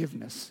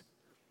forgiveness.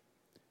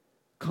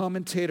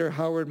 Commentator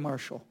Howard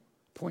Marshall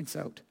points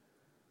out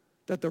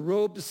that the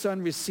robe the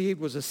Son received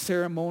was a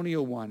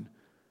ceremonial one,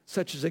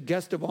 such as a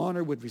guest of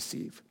honor would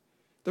receive.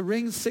 The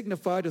rings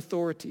signified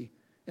authority,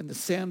 and the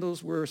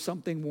sandals were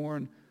something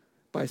worn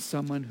by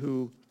someone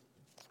who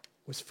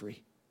was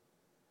free.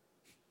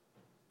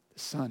 The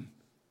Son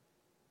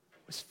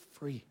was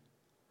free.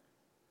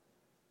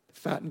 The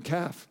fattened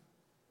calf.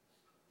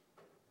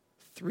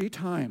 3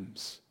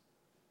 times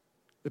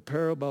the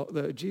parable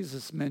that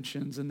Jesus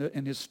mentions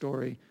in his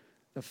story,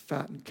 the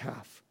fattened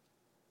calf.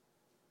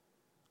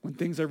 When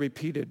things are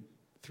repeated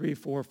 3,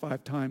 4,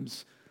 5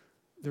 times,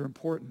 they're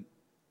important.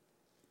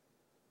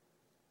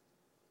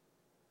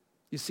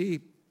 You see,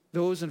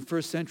 those in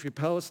first century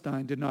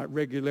Palestine did not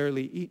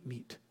regularly eat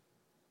meat.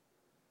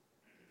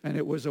 And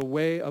it was a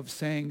way of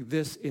saying,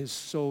 this is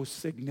so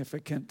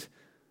significant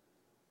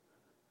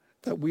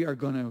that we are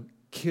going to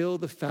kill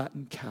the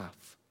fattened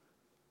calf.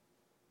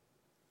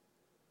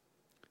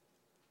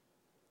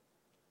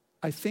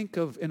 I think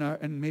of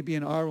maybe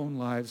in our own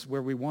lives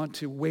where we want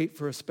to wait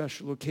for a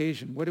special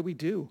occasion. What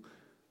do?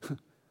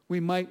 We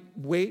might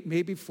wait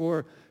maybe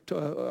to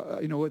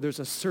there's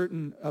a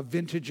certain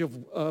vintage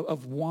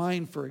of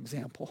wine, for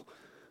example,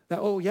 that,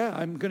 oh yeah,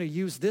 I'm going to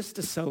use this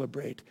to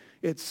celebrate.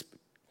 It's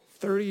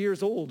 30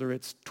 years old or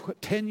it's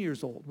 10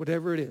 years old,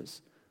 whatever it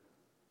is.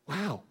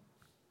 Wow,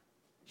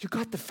 you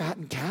got the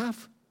fattened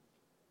calf?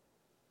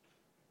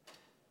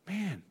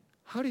 Man,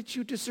 how did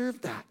you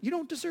deserve that? You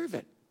don't deserve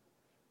it.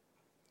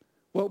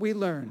 What we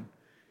learn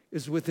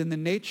is within the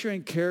nature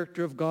and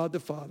character of God the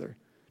Father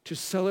to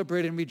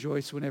celebrate and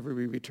rejoice whenever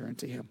we return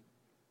to him.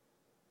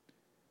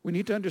 We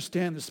need to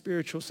understand the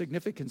spiritual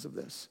significance of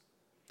this,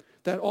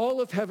 that all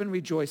of heaven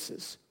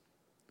rejoices.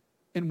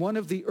 In one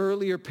of the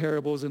earlier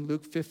parables in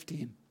Luke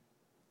 15,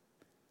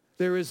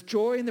 there is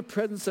joy in the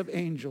presence of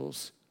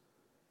angels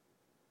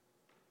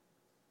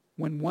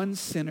when one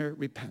sinner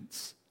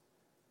repents.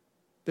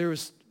 There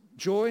is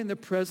joy in the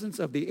presence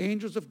of the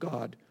angels of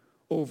God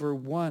over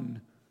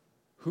one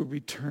who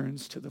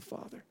returns to the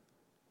Father.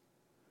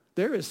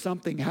 There is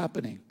something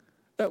happening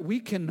that we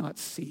cannot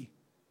see.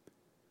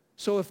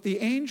 So if the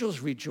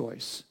angels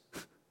rejoice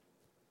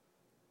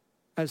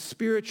as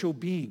spiritual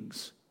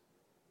beings,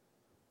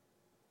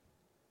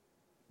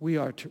 we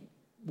are to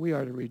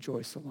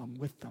rejoice along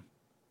with them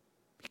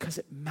because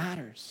it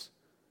matters.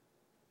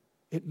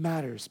 It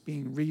matters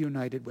being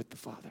reunited with the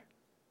Father.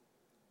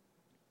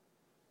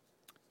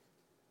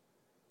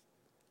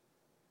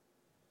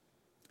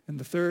 And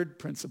the third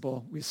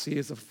principle we see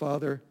is a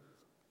Father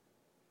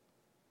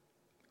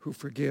who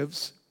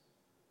forgives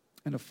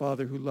and a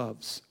Father who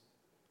loves.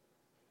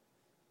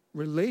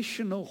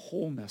 Relational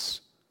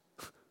wholeness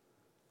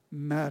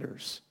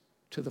matters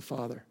to the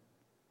Father.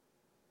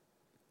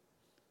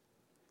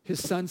 His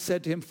Son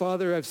said to him,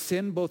 Father, I've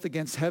sinned both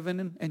against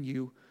heaven and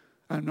you.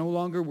 I'm no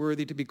longer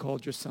worthy to be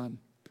called your son.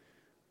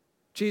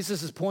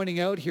 Jesus is pointing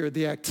out here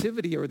the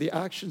activity or the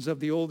actions of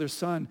the older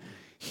son.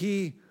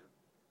 His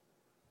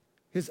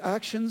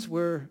actions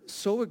were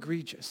so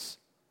egregious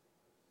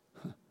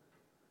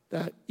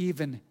that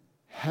even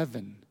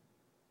heaven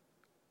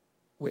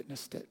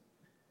witnessed it.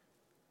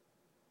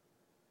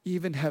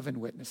 Even heaven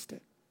witnessed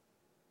it.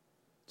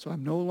 So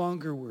I'm no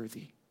longer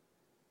worthy.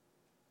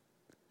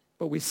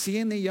 But we see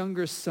in the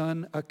younger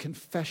son a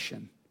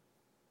confession.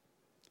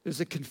 There's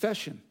a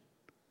confession.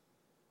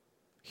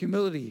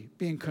 Humility,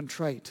 being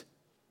contrite.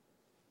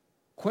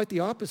 Quite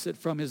the opposite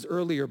from his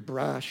earlier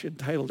brash,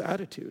 entitled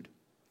attitude.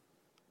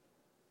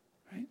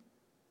 Right?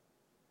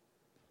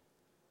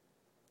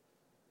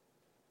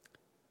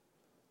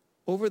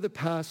 Over the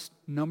past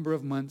number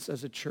of months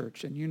as a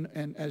church,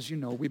 and as you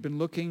know, we've been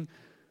looking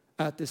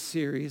at this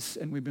series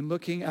and we've been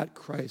looking at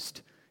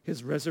Christ,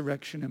 his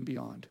resurrection and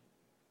beyond.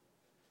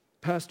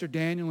 Pastor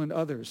Daniel and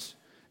others,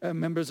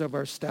 members of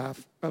our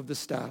staff, have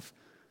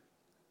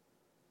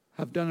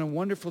done a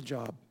wonderful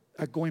job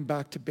at going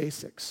back to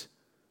basics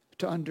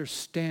to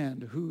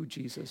understand who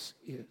Jesus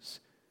is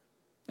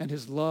and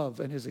his love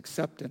and his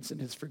acceptance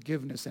and his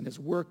forgiveness and his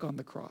work on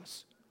the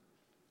cross.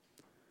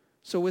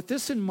 So with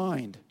this in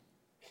mind,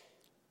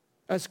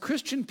 as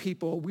Christian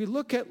people, we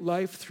look at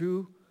life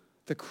through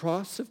the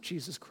cross of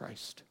Jesus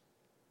Christ.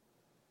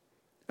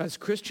 As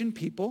Christian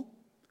people,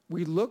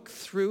 we look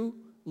through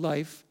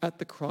life at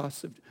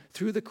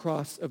through the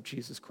cross of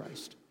Jesus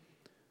Christ.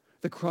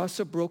 The cross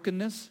of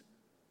brokenness,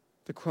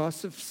 the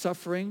cross of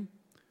suffering,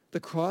 the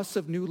cross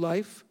of new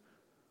life,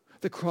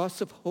 the cross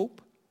of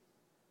hope,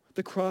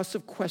 the cross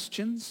of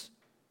questions,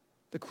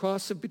 the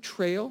cross of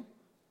betrayal,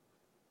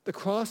 the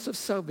cross of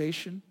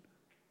salvation,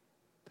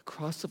 the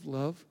cross of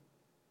love,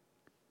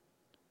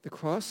 the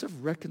cross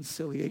of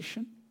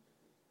reconciliation,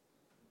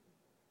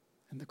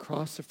 and the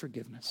cross of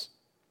forgiveness.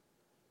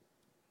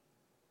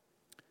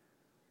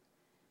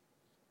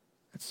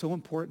 That's so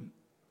important.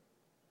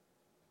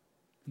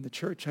 And the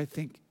church, I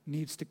think,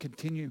 needs to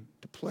continue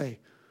to play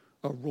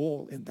a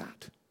role in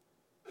that.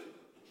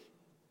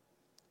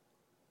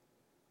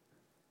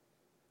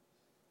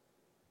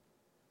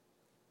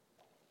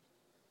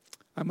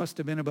 I must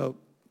have been about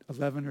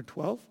 11 or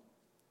 12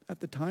 at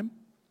the time,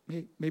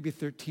 maybe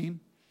 13.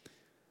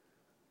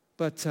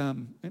 But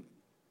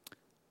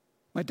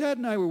my dad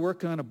and I were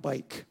working on a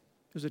bike.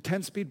 It was a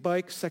 10-speed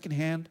bike,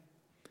 secondhand.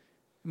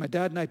 My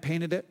dad and I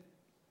painted it.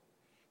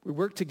 We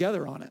worked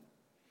together on it.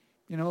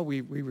 You know,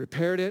 we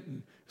repaired it, and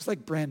it was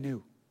like brand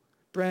new.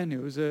 Brand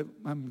new.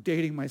 I'm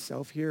dating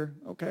myself here,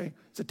 okay?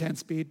 It's a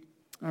 10-speed,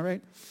 all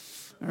right?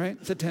 All right,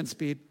 it's a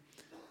 10-speed.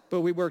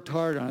 But we worked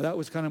hard on it. That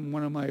was kind of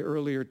one of my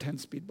earlier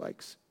 10-speed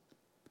bikes.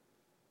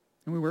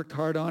 And we worked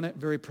hard on it,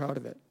 very proud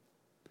of it.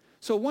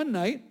 So one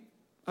night,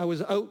 I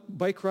was out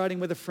bike riding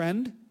with a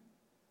friend,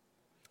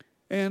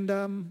 and,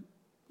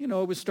 it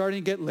was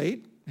starting to get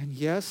late. And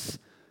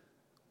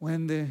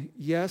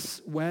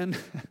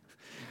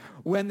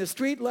when the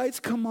street lights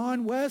come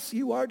on, Wes,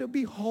 you are to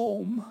be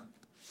home.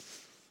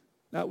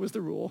 That was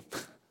the rule.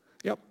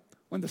 Yep.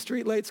 When the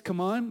street lights come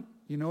on,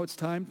 it's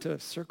time to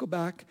circle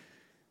back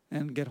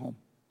and get home.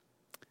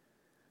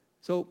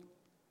 So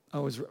I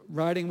was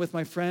riding with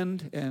my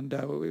friend, and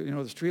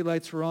the street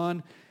lights were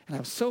on, and I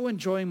was so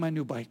enjoying my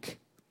new bike.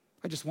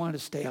 I just wanted to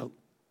stay out.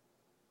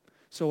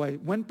 So I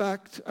went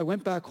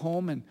back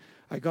home, and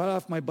I got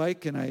off my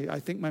bike, and I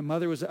think my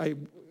mother was, I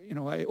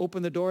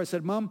opened the door. I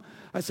said, Mom,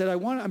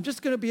 I'm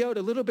just going to be out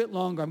a little bit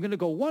longer. I'm going to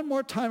go one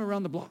more time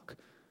around the block,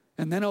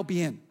 and then I'll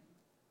be in.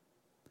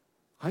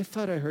 I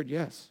thought I heard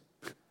yes.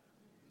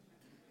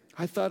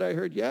 I thought I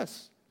heard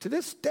yes. To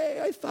this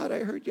day, I thought I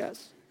heard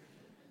yes.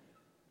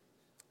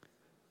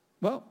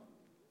 Well,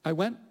 I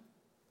went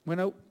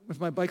out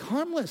with my bike,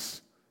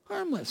 harmless.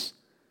 I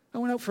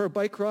went out for a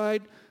bike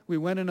ride. We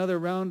went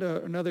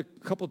another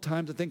couple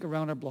times, I think,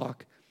 around our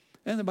block.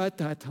 And by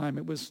that time,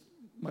 it was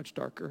much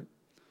darker.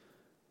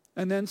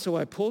 And then, so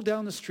I pulled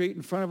down the street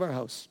in front of our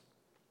house.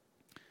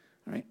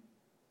 All right?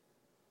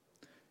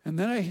 And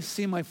then I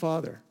see my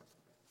father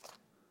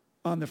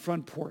on the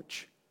front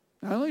porch.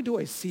 Not only do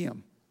I see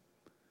him,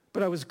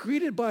 but I was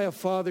greeted by a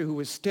father who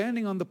was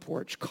standing on the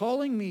porch,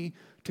 calling me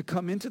to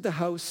come into the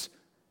house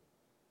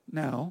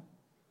now,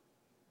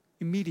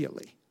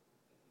 immediately.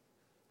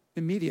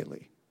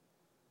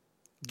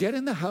 Get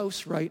in the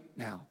house right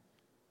now.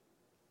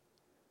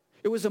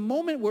 It was a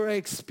moment where I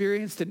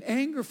experienced an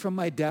anger from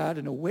my dad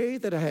in a way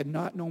that I had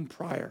not known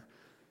prior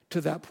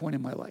to that point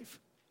in my life.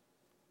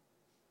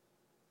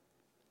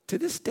 To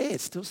this day,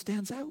 it still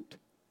stands out.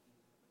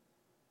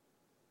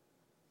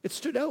 It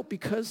stood out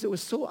because it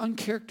was so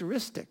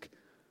uncharacteristic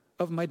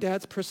of my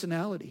dad's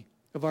personality,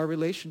 of our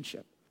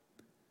relationship.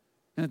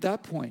 And at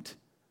that point,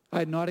 I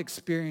had not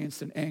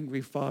experienced an angry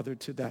father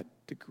to that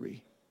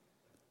degree.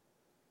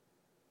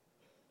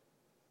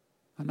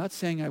 I'm not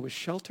saying I was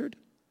sheltered,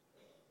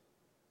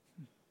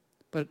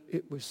 but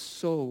it was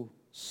so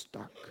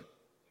stark.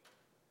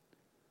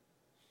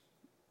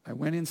 I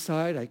went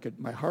inside.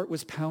 My heart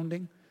was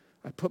pounding.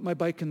 I put my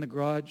bike in the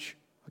garage.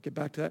 I'll get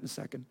back to that in a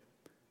second.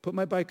 Put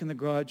my bike in the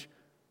garage,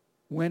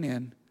 went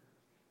in,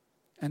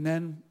 and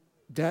then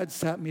Dad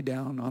sat me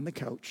down on the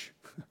couch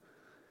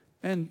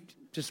and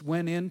just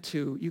went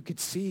into, you could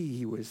see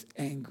he was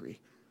angry.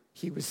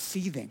 He was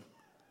seething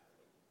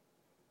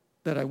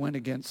that I went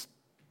against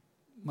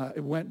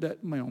that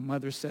my own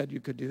mother said you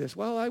could do this.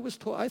 Well,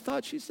 I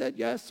thought she said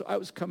yes, so I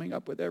was coming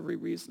up with every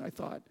reason I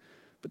thought.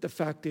 But the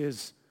fact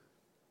is,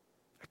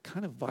 I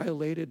kind of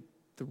violated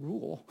the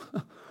rule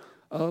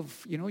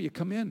of, you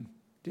come in,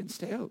 didn't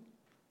stay out.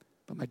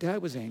 But my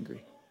dad was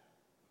angry.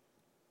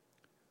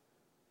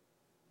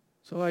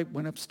 So I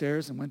went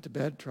upstairs and went to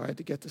bed, tried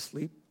to get to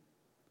sleep.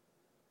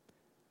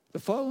 The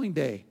following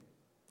day,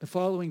 I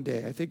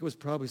think it was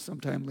probably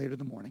sometime later in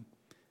the morning,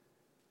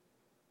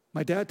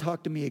 my dad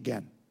talked to me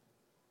again.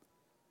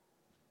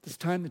 This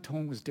time the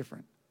tone was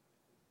different.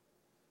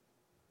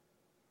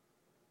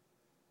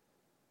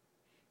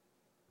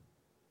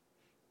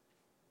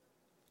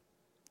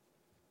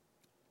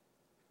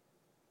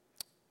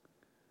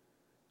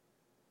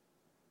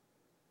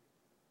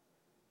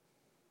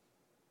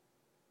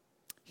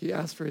 He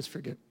asked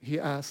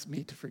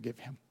me to forgive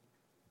him.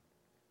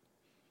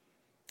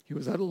 He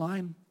was out of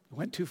line. He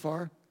went too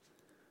far.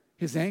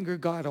 His anger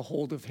got a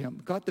hold of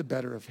him, got the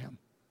better of him.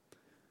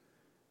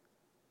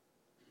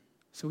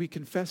 So he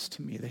confessed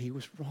to me that he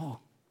was wrong.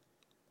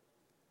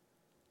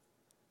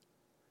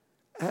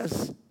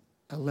 As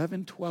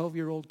 11,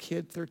 12-year-old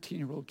kid,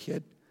 13-year-old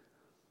kid,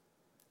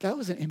 that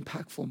was an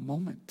impactful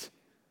moment.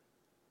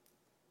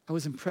 I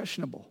was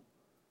impressionable.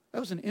 That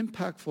was an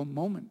impactful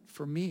moment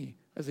for me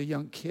as a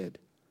young kid.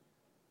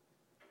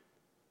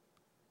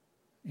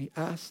 And he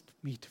asked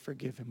me to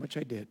forgive him, which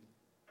I did.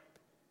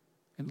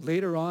 And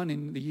later on,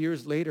 in the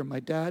years later, my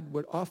dad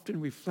would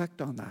often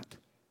reflect on that,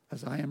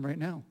 as I am right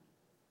now.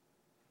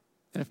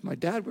 And if my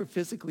dad were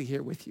physically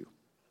here with you,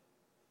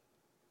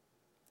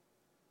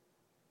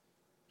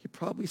 he'd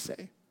probably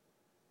say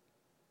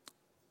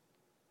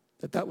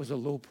that was a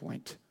low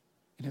point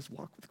in his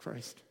walk with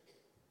Christ.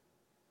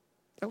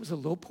 That was a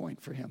low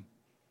point for him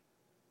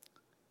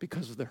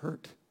because of the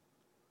hurt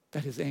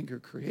that his anger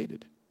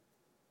created.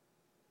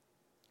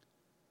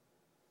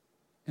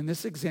 In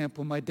this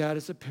example, my dad,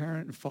 as a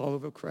parent and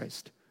follower of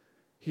Christ,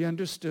 he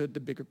understood the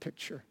bigger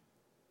picture.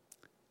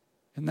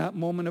 In that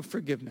moment of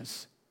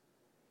forgiveness,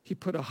 he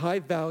put a high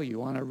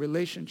value on a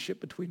relationship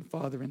between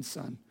father and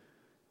son,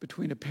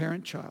 between a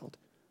parent-child.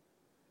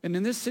 And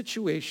in this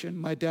situation,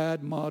 my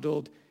dad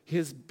modeled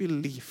his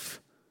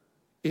belief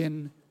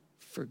in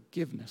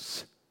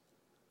forgiveness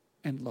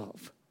and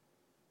love.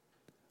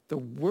 The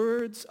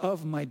words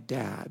of my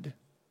dad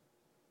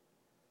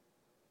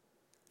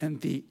and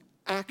the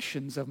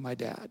actions of my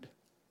dad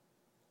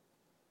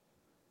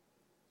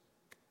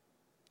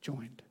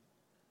joined.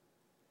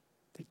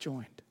 They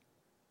joined.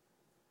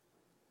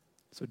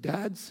 So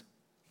dads,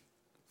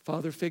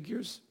 father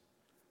figures,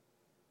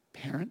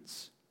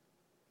 parents,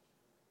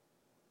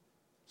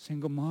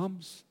 single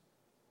moms,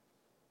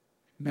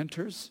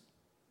 mentors,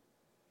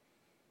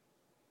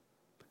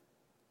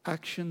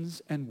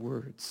 actions and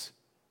words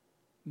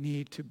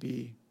need to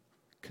be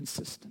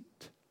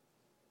consistent.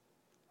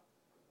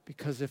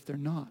 Because if they're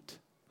not,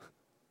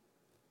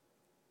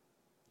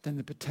 then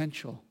the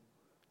potential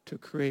to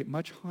create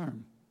much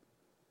harm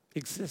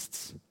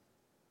exists,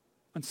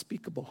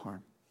 unspeakable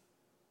harm.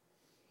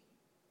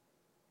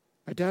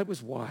 My dad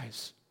was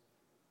wise.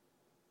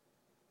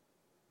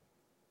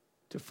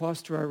 to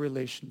foster our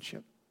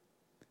relationship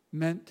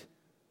meant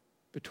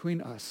between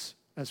us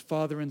as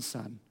father and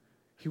son,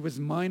 he was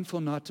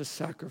mindful not to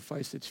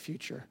sacrifice its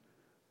future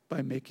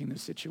by making the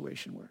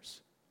situation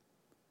worse.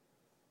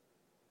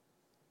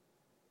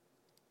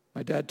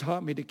 My dad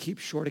taught me to keep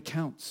short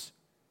accounts.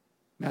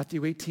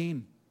 Matthew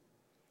 18,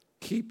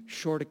 keep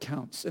short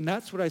accounts. And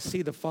that's what I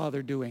see the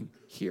Father doing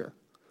here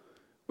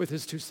with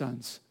his two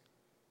sons,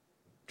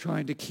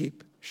 trying to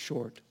keep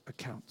short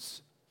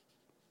accounts.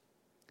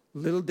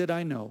 Little did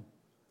I know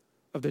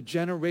of the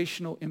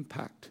generational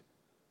impact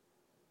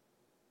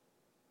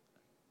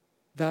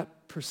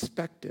that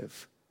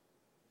perspective,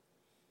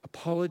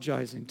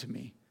 apologizing to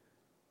me,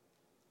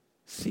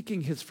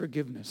 seeking his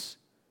forgiveness,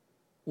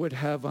 would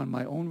have on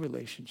my own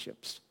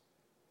relationships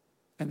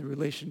and the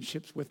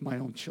relationships with my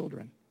own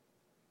children.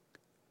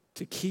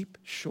 To keep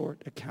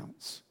short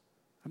accounts.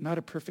 I'm not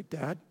a perfect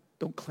dad.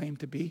 Don't claim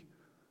to be.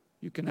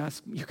 You can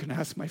ask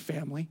my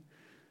family.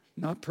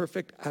 Not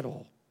perfect at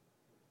all.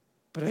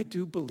 But I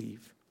do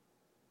believe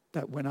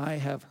that when I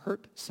have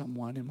hurt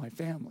someone in my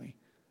family,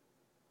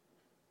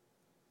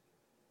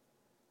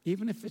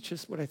 even if it's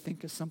just what I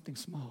think is something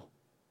small,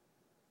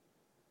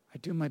 I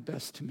do my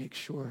best to make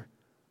sure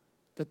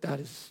that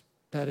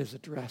is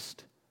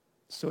addressed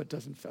so it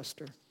doesn't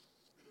fester.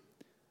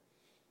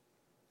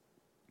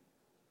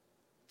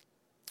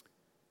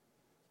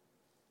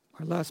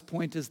 Our last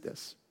point is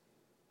this.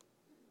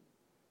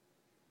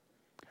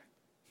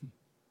 Okay.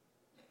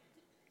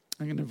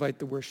 I'm going to invite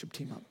the worship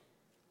team up.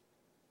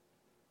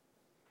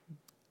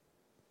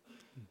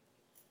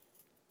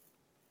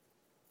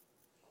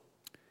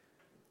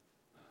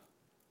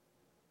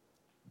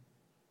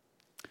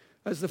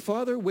 As the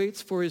Father waits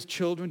for his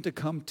children to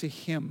come to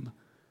him,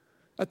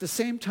 at the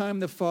same time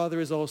the Father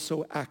is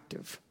also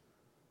active,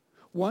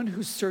 one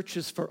who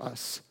searches for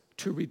us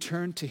to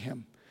return to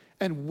him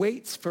and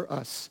waits for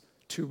us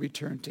to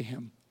return to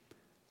him.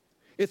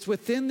 It's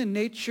within the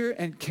nature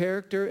and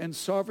character and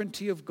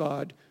sovereignty of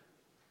God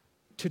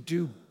to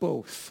do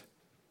both,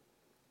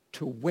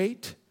 to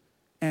wait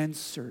and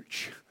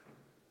search.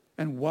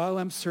 And while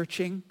I'm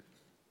searching,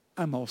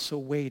 I'm also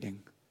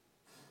waiting.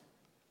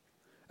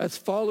 As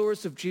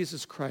followers of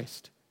Jesus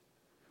Christ,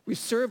 we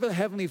serve a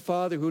Heavenly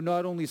Father who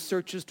not only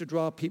searches to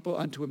draw people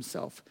unto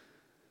himself,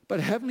 but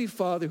a Heavenly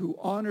Father who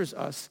honors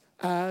us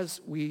as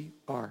we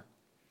are,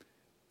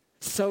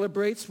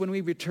 celebrates when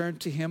we return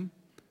to him,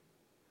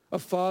 a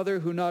Father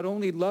who not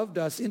only loved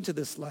us into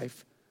this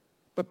life,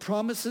 but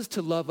promises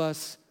to love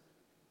us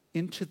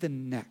into the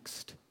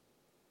next,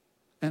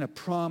 and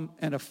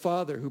a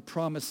Father who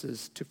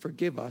promises to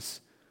forgive us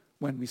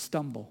when we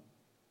stumble.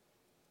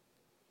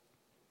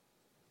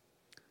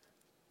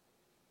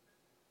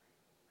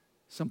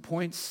 Some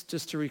points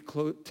just to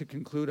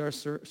conclude our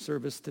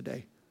service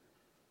today.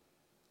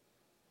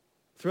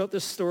 Throughout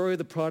the story of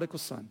the prodigal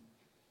son,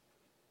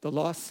 the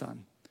lost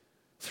son,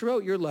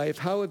 throughout your life,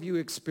 how have you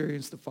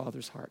experienced the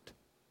Father's heart?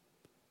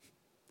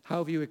 How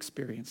have you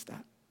experienced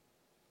that?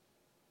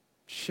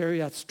 Share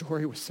that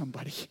story with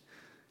somebody.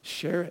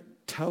 Share it.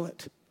 Tell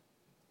it.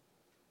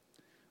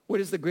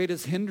 What is the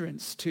greatest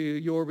hindrance to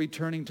your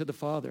returning to the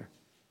Father?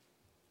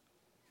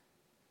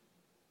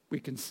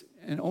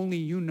 And only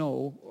you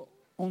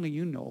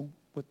know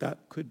what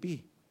that could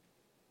be.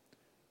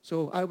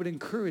 So I would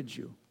encourage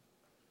you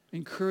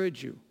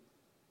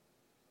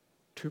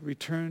to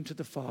return to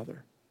the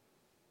Father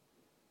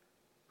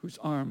whose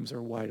arms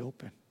are wide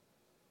open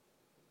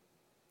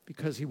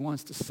because he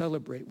wants to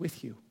celebrate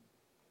with you.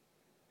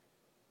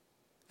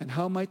 And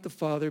how might the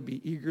Father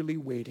be eagerly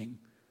waiting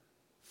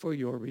for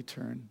your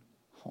return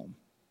home?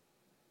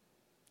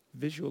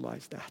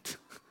 Visualize that.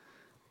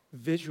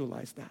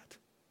 Visualize that.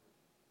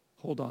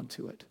 Hold on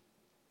to it.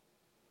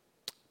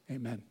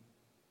 Amen.